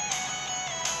mayor.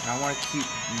 And I want to keep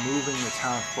moving the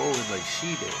town forward like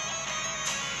she did.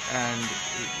 And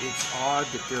it's odd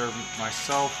that there are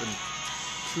myself and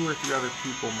 2 or 3 other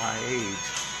people my age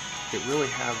that really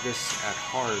have this at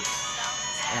heart,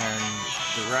 and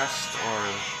the rest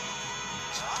are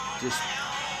just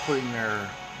putting their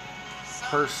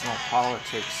personal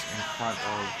politics in front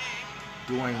of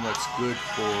doing what's good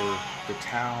for the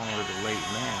town or the late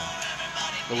man.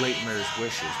 The late mayor's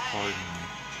wishes, pardon me.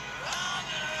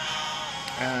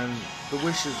 And the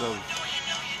wishes of,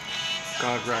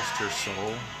 God rest her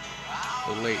soul,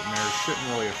 the late mayor, shouldn't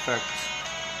really affect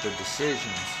the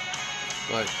decisions,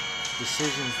 but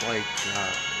decisions like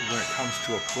when it comes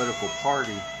to a political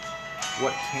party,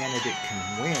 what candidate can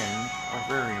win are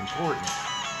very important.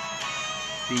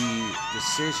 The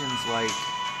decisions like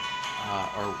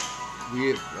are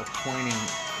we appointing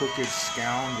crooked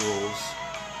scoundrels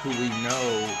who we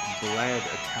know bled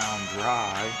a town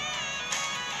dry,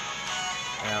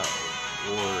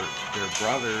 or their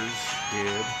brothers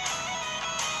did,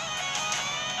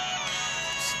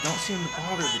 don't seem to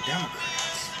bother the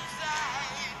Democrats.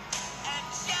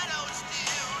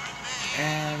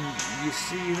 And you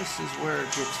see, this is where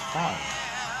it gets fun.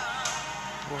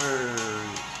 Where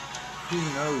who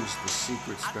knows the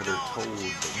secrets that are told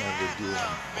but never do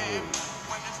unfold.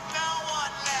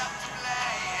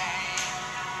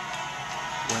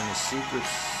 When the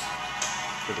secrets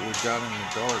that were done in the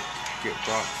dark get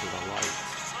brought to the light.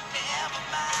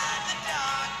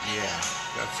 Yeah,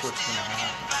 that's what's going to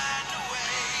happen.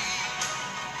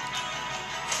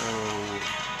 So,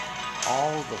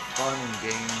 all the fun and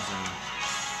games and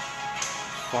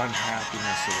fun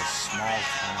happiness of a small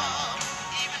town.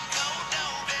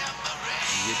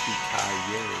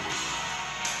 Yippee-ki-yay.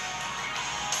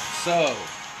 So,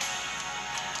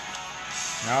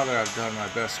 now that I've done my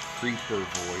best creeper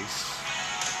voice,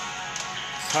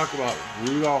 let's talk about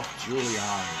Rudolph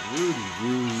Giuliani.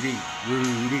 Rudy.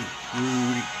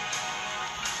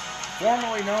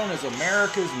 Formerly known as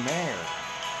America's mayor.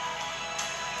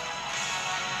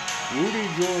 Rudy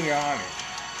Giuliani,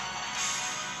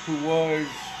 who was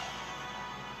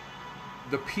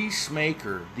the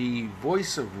peacemaker, the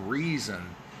voice of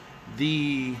reason,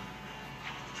 the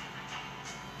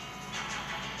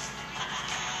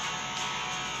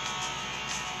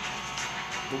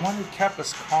one who kept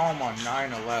us calm on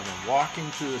 9/11, walking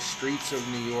through the streets of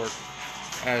New York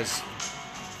as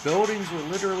buildings were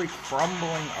literally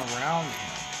crumbling around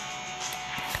him.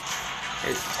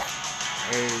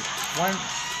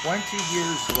 20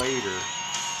 years later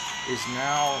is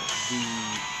now the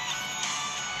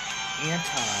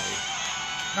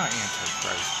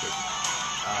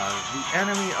the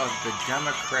enemy of the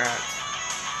Democrat,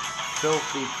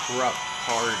 filthy, corrupt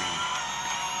party,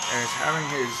 and is having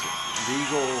his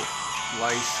legal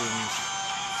license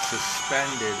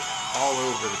suspended all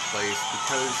over the place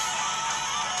because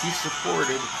he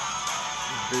supported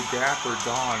the dapper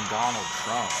Don Donald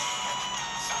Trump.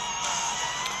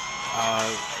 A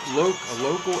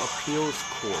local appeals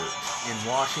court in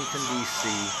Washington, D.C.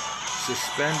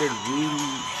 suspended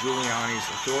Rudy Giuliani's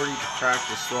authority to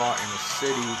practice law in the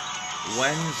city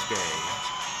Wednesday.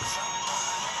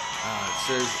 It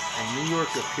says a New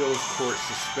York appeals court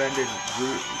suspended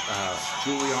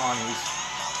Giuliani's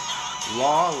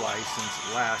law license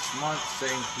last month,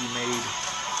 saying he made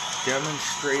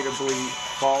demonstrably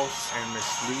false and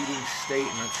misleading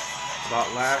statements about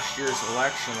last year's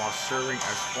election while serving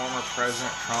as former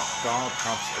President Donald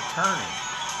Trump's attorney.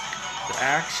 The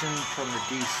action from the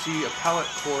D.C. appellate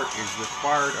court is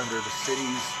required under the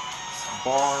city's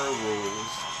bar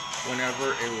rules whenever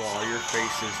a lawyer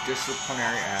faces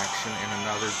disciplinary action in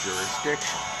another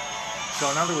jurisdiction. So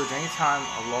in other words, anytime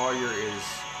a lawyer is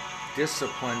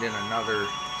disciplined in another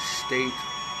state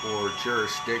or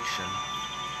jurisdiction,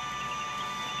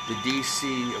 the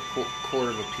D.C. Court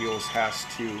of Appeals has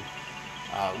to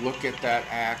look at that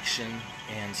action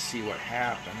and see what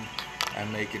happened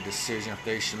and make a decision if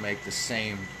they should take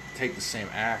the same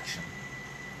action.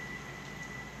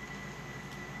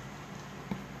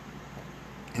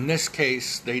 In this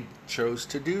case, they chose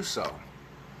to do so.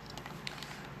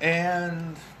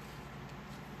 And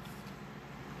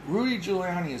Rudy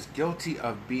Giuliani is guilty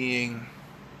of being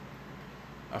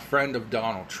a friend of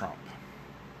Donald Trump.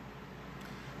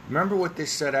 Remember what they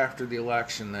said after the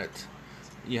election, that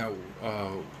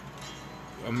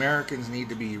Americans need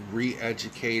to be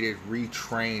re-educated,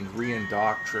 retrained,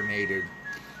 re-indoctrinated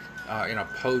in a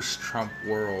post-Trump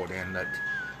world, and that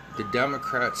the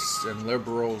Democrats and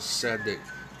liberals said that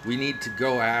we need to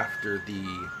go after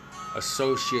the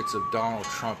associates of Donald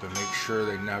Trump and make sure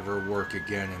they never work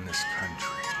again in this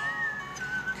country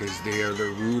because they are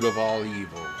the root of all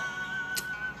evil.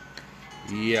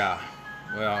 Yeah,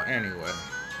 well, anyway,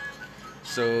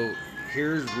 so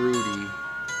here's Rudy.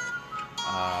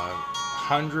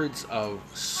 Hundreds of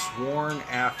sworn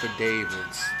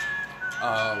affidavits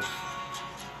of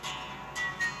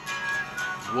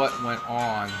what went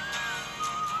on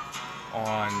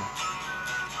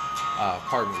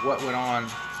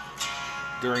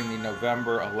during the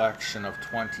November election of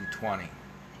 2020.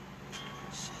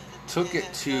 Took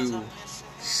it to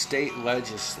state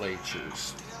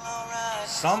legislatures.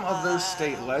 Some of those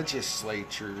state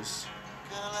legislatures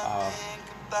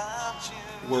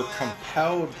were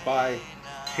compelled by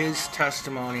his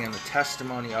testimony and the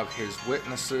testimony of his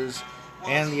witnesses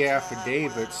and the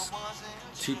affidavits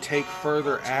to take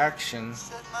further action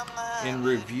in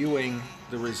reviewing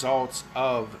the results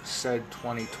of said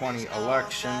 2020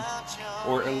 election,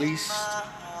 or at least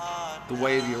the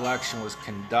way the election was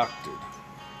conducted.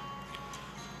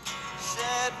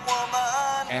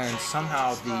 And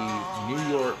somehow New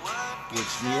York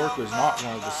was not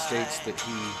one of the states that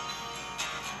he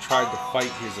tried to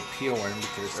fight his appeal in,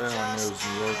 because everyone knows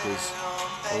New York is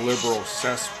a liberal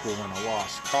cesspool and a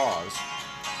lost cause.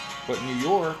 But New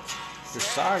York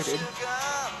decided,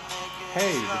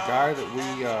 hey, the guy that we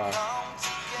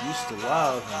used to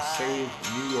love and saved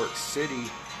New York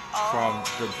City from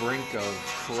the brink of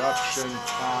corruption,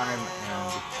 crime,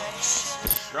 and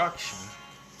destruction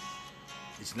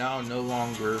is now no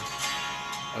longer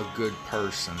a good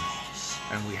person,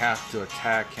 and we have to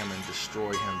attack him and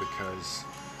destroy him because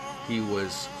he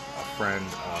was a friend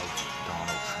of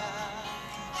Donald Trump.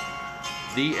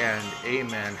 The end.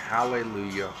 Amen.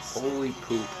 Hallelujah. Holy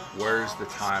poop. Where's the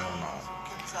Tylenol?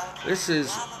 This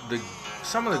is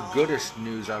some of the goodest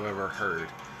news I've ever heard.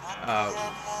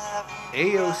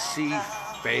 AOC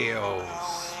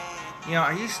fails. You know,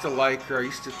 I used to like her. I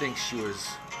used to think she was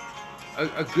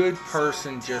a good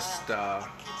person, just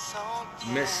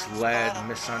misled,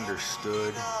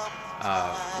 misunderstood.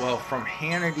 Well, from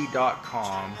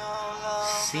Hannity.com,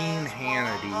 Seen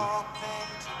Hannity,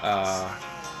 a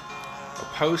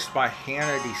post by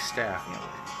Hannity staff. You know,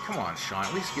 come on, Sean,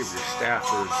 at least give your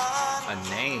staffers a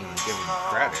name and give them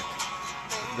credit.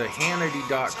 The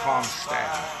Hannity.com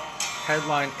staff.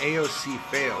 Headline: AOC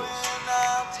fails.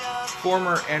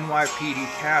 Former NYPD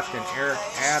Captain Eric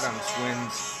Adams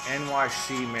wins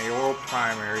NYC mayoral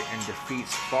primary and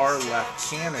defeats far-left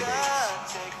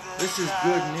candidates. This is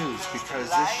good news because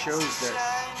this shows that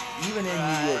even in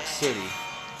New York City,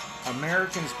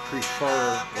 Americans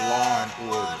prefer law and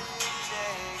order.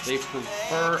 They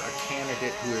prefer a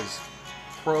candidate who is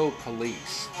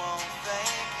pro-police.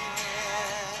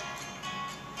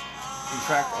 In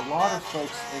fact, a lot of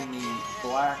folks in the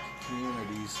black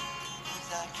communities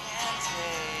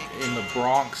in the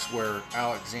Bronx, where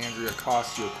Alexandria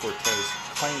Ocasio-Cortez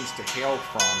claims to hail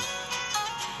from,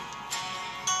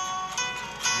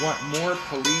 want more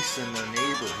police in their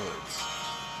neighborhoods.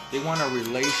 They want a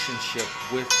relationship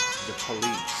with the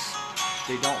police.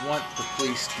 They don't want the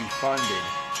police defunded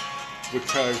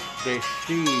because they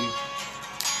see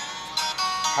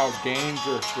how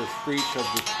dangerous the streets have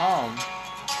become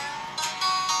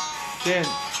since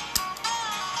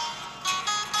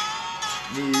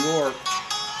New York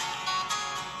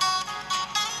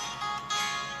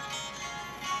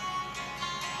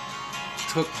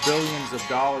took billions of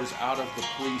dollars out of the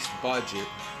police budget,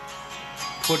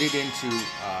 put it into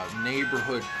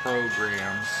neighborhood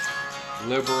programs,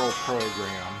 liberal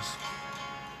programs,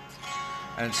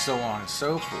 and so on and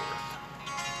so forth.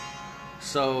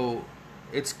 So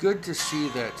it's good to see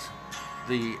that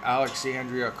the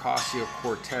Alexandria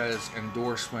Ocasio-Cortez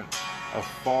endorsement of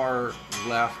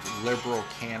far-left liberal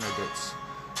candidates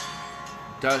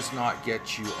does not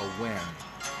get you a win,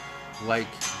 like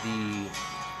the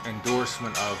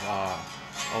endorsement of,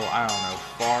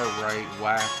 far-right,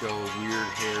 wacko,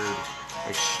 weird-haired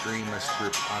extremist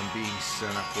group. I'm being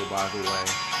cynical, by the way.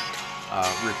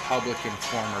 Republican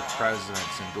former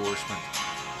president's endorsement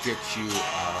gets you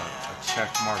a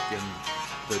check mark in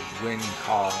the winning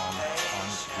column on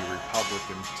the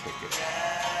Republican ticket.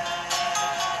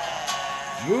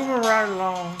 Moving right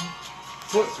along,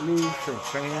 Footloose and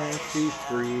Fantasy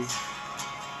Free.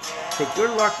 So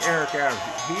good luck, Eric Adams.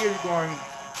 He is going,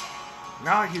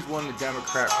 now that he's won the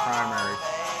Democrat primary,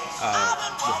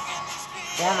 the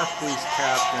former police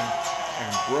captain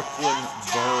and Brooklyn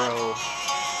Borough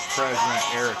President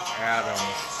Eric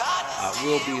Adams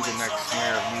will be the next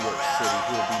mayor of New York City.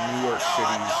 He will be New York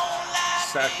City's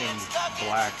second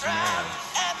black mayor.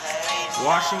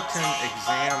 Washington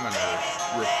Examiner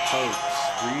reports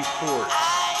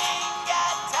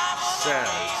says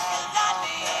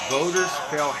voters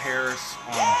fail Harris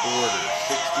on border.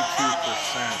 62%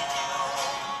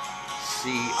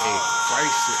 see a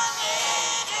crisis.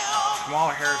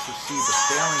 Kamala Harris received a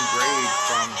failing grade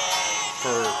from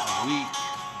her weak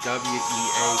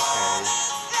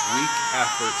weak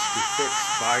efforts to fix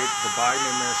the Biden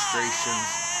administration's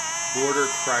border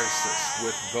crisis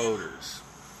with voters,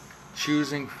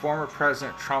 choosing former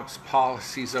President Trump's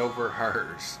policies over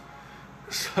hers.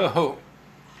 So,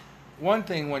 one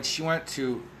thing, when she went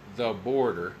to the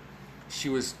border, she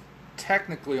was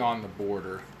technically on the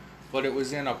border, but it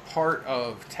was in a part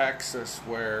of Texas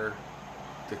where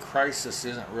the crisis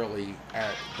isn't really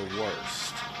at the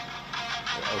worst.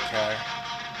 Okay?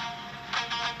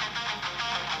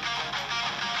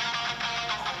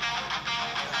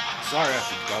 Sorry, I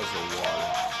have to guzzle water.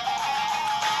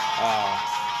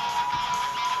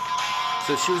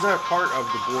 So she was at a part of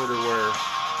the border where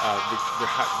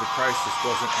the crisis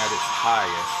wasn't at its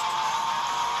highest,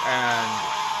 and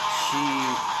she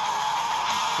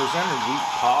presented weak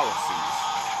policies.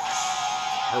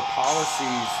 Her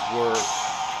policies were,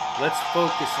 let's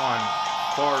focus on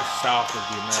far south of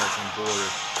the American border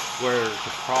where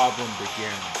the problem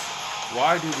begins.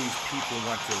 Why do these people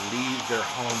want to leave their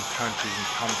home countries and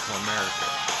come to America?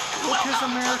 Because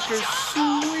America's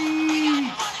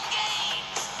sweet.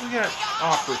 We got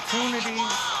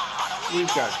opportunities.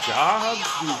 We've got jobs.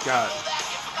 We've got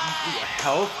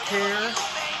health care.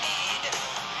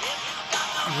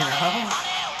 You know?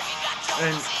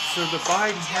 And so the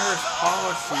Biden-Harris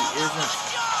policy isn't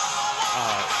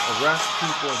arrest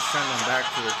people and send them back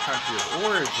to their country of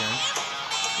origin,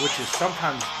 which is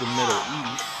sometimes the Middle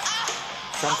East,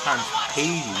 sometimes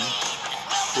Haiti,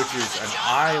 which is an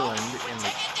island in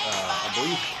the, I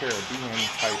believe, Caribbean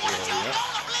type area.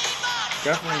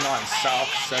 Definitely not in South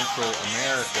Central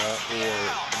America or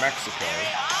Mexico.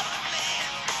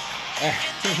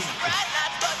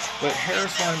 But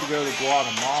Harris wanted to go to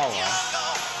Guatemala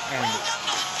and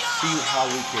see how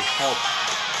we could help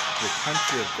the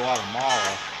country of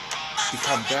Guatemala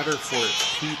become better for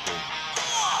its people.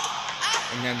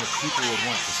 And then the people would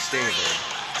want to stay there.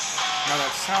 Now that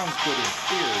sounds good in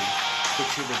theory, but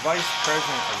you're the vice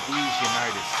president of these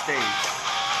United States,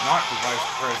 not the vice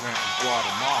president of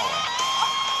Guatemala.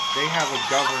 They have a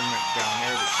government down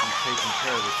there that's been taking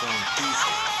care of its own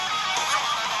people.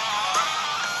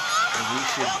 And we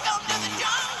should be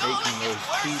making those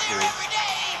people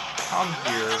come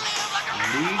here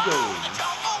legally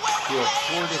to a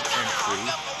port of entry,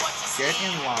 get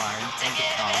in line, and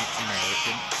become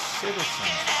American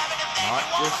citizens. Not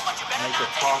just make a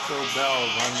Taco Bell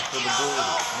run for the border.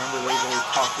 Remember those old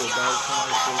Taco Bell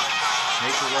commercials?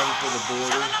 Make a run for the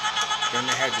border. Then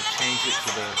they had to change it to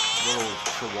the little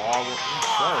Chihuahua.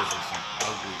 Those are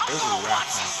ugly. Those are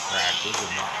rats on crack. Those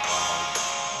are not dogs.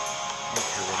 I don't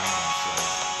care what anyone says.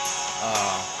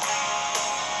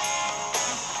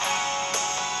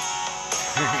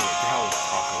 What the hell is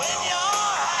Taco Bell?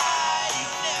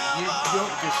 You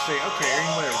don't just say, okay,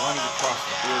 anybody running across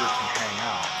the border can hang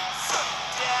out.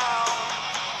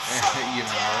 You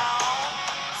know,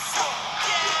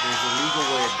 there's a legal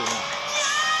way of doing it.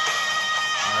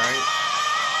 Alright?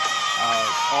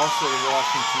 Also, the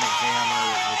Washington Examiner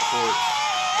reports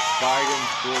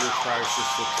Biden's border crisis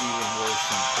looks even worse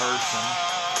in person.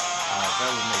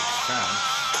 That would make sense.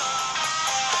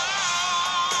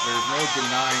 There's no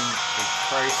denying a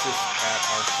crisis at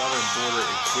our southern border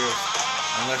exists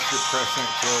unless you're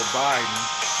President Joe Biden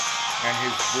and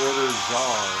his border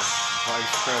czar,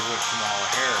 Vice President Kamala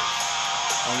Harris.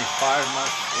 Only 5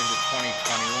 months into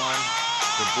 2021,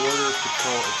 the Border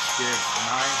Patrol experienced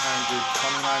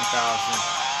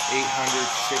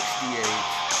 929,868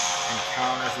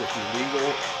 encounters with illegal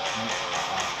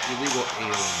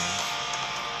aliens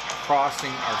crossing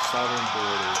our southern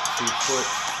border. To put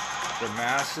the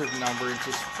massive number into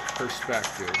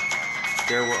perspective,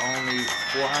 there were only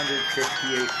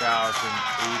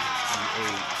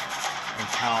 458,088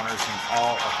 encounters in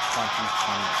all of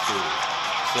 2022.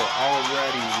 So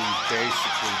already we've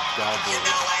basically doubled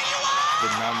the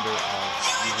number of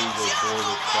illegal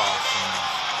border crossings,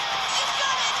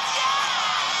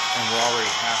 and we're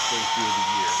already halfway through the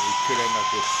year. We could end up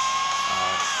with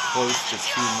close to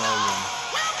 2 million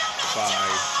by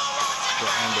the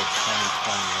end of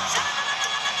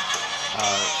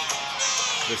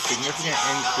 2021. The significant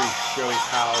increase shows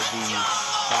how the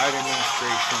Biden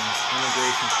administration's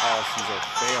immigration policies are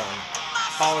failing.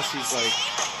 Policies like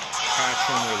catch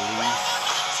and release,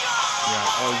 you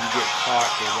know, oh, you get caught,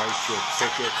 they write you a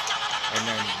ticket, and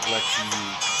then let you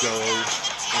go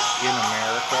in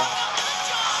America,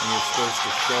 and you're supposed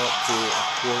to show up to a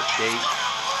court date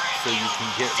so you can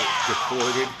get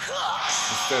deported,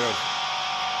 instead of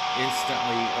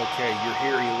instantly, okay, you're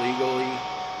here illegally,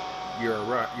 you're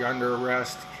under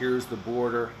arrest, here's the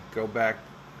border, go back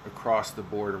across the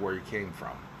border where you came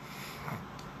from.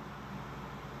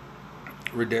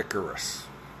 Ridiculous,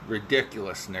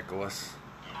 Nicholas.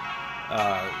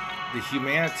 The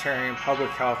humanitarian,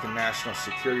 public health, and national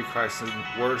security crisis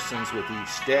worsens with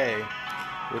each day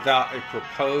without a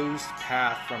proposed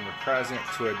path from the president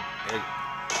to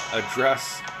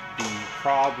address the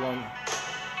problem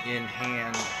in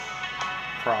hand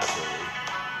properly.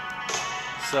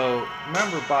 So,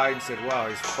 remember Biden said, well,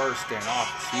 his first day in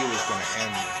office, he was going to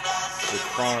end the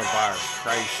coronavirus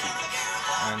crisis.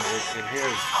 And it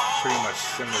has pretty much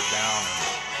simmered down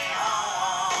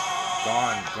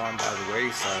and gone by the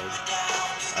wayside.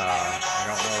 I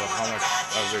don't know how much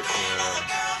of it,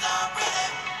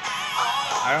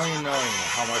 I don't even know anymore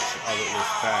how much of it was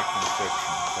fact and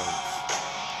fiction, folks.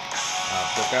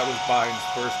 But that was Biden's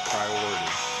first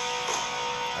priority.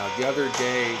 The other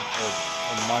day, or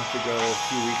a month ago, a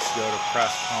few weeks ago, at a press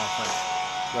conference,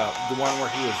 the one where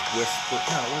he was whispering,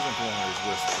 no, it wasn't the one where he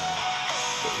was whispering,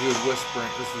 but he was whispering.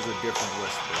 This was a different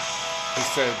whisper. He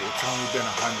said, it's only been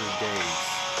 100 days,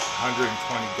 120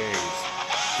 days.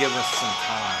 Give us some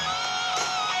time.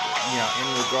 You know, in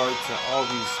regard to all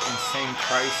these insane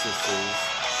crises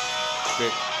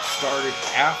that started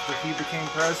after he became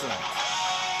president.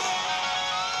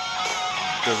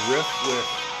 The rift with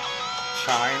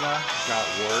China got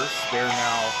worse. They're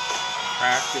now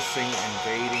practicing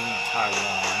invading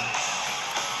Taiwan.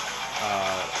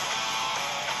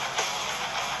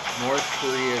 North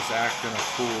Korea is acting a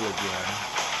fool again.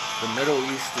 The Middle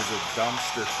East is a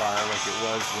dumpster fire like it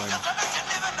was when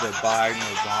the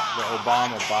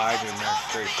Obama-Biden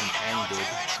administration ended.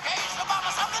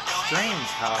 Strange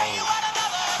how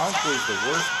Trump was the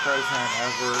worst president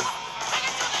ever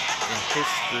in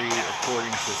history, according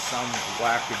to some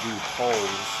wackadoo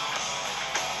polls.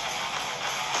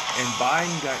 And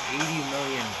Biden got 80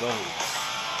 million votes.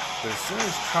 But as soon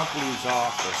as Trump leaves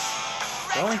office,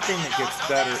 the only thing that gets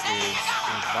better is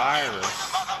a virus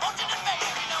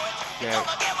that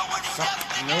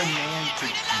no man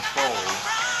could control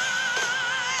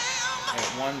at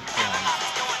one point.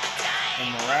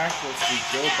 And miraculously,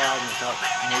 Joe Biden, without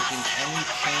making any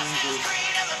changes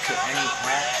to any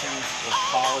actions or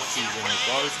policies in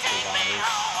regards to the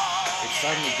virus, it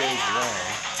suddenly goes away.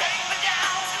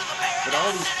 But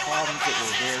all these problems that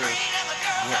were there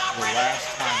the last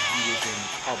time he was in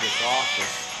public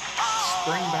office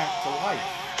spring back to life.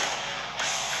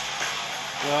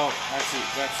 Well, that's it.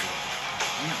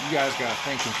 You guys got to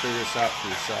think and figure this out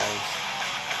for yourselves.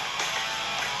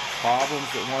 Problems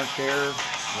that weren't there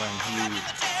when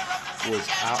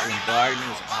Biden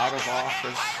was out of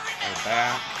office are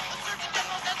back.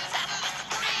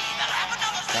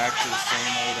 Back to the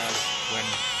same old as when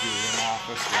he was in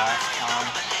office last time.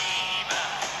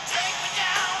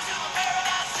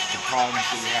 The problems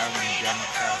that we had when the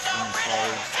Democrats were in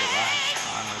charge the last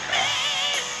time are back.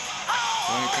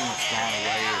 The only thing that's gone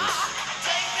away is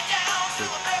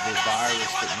the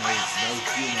virus that no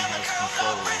human has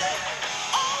control over.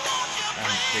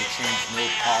 And they changed no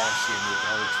policy in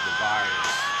regard to the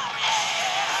virus.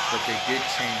 But they did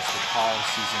change the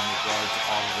policies in regard to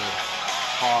all the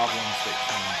problems that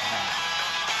came back.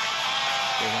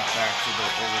 They went back to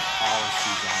their old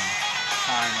policies on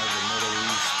China, the Middle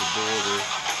East, the border,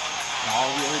 and all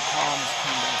the old problems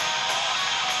came back.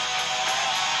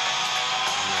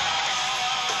 Yeah.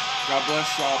 God bless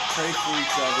y'all. Pray for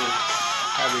each other.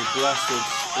 Have a blessed,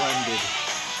 splendid,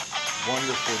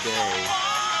 wonderful day.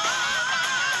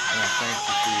 And I thank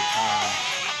you for your time.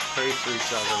 Pray for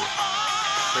each other.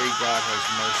 Pray God has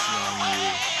mercy on you.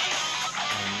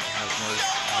 And have mercy.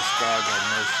 Ask God to have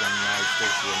mercy on the United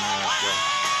States of America.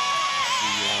 I'll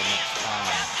see you all next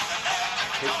time.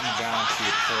 Take me down to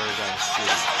your paradise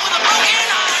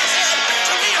city.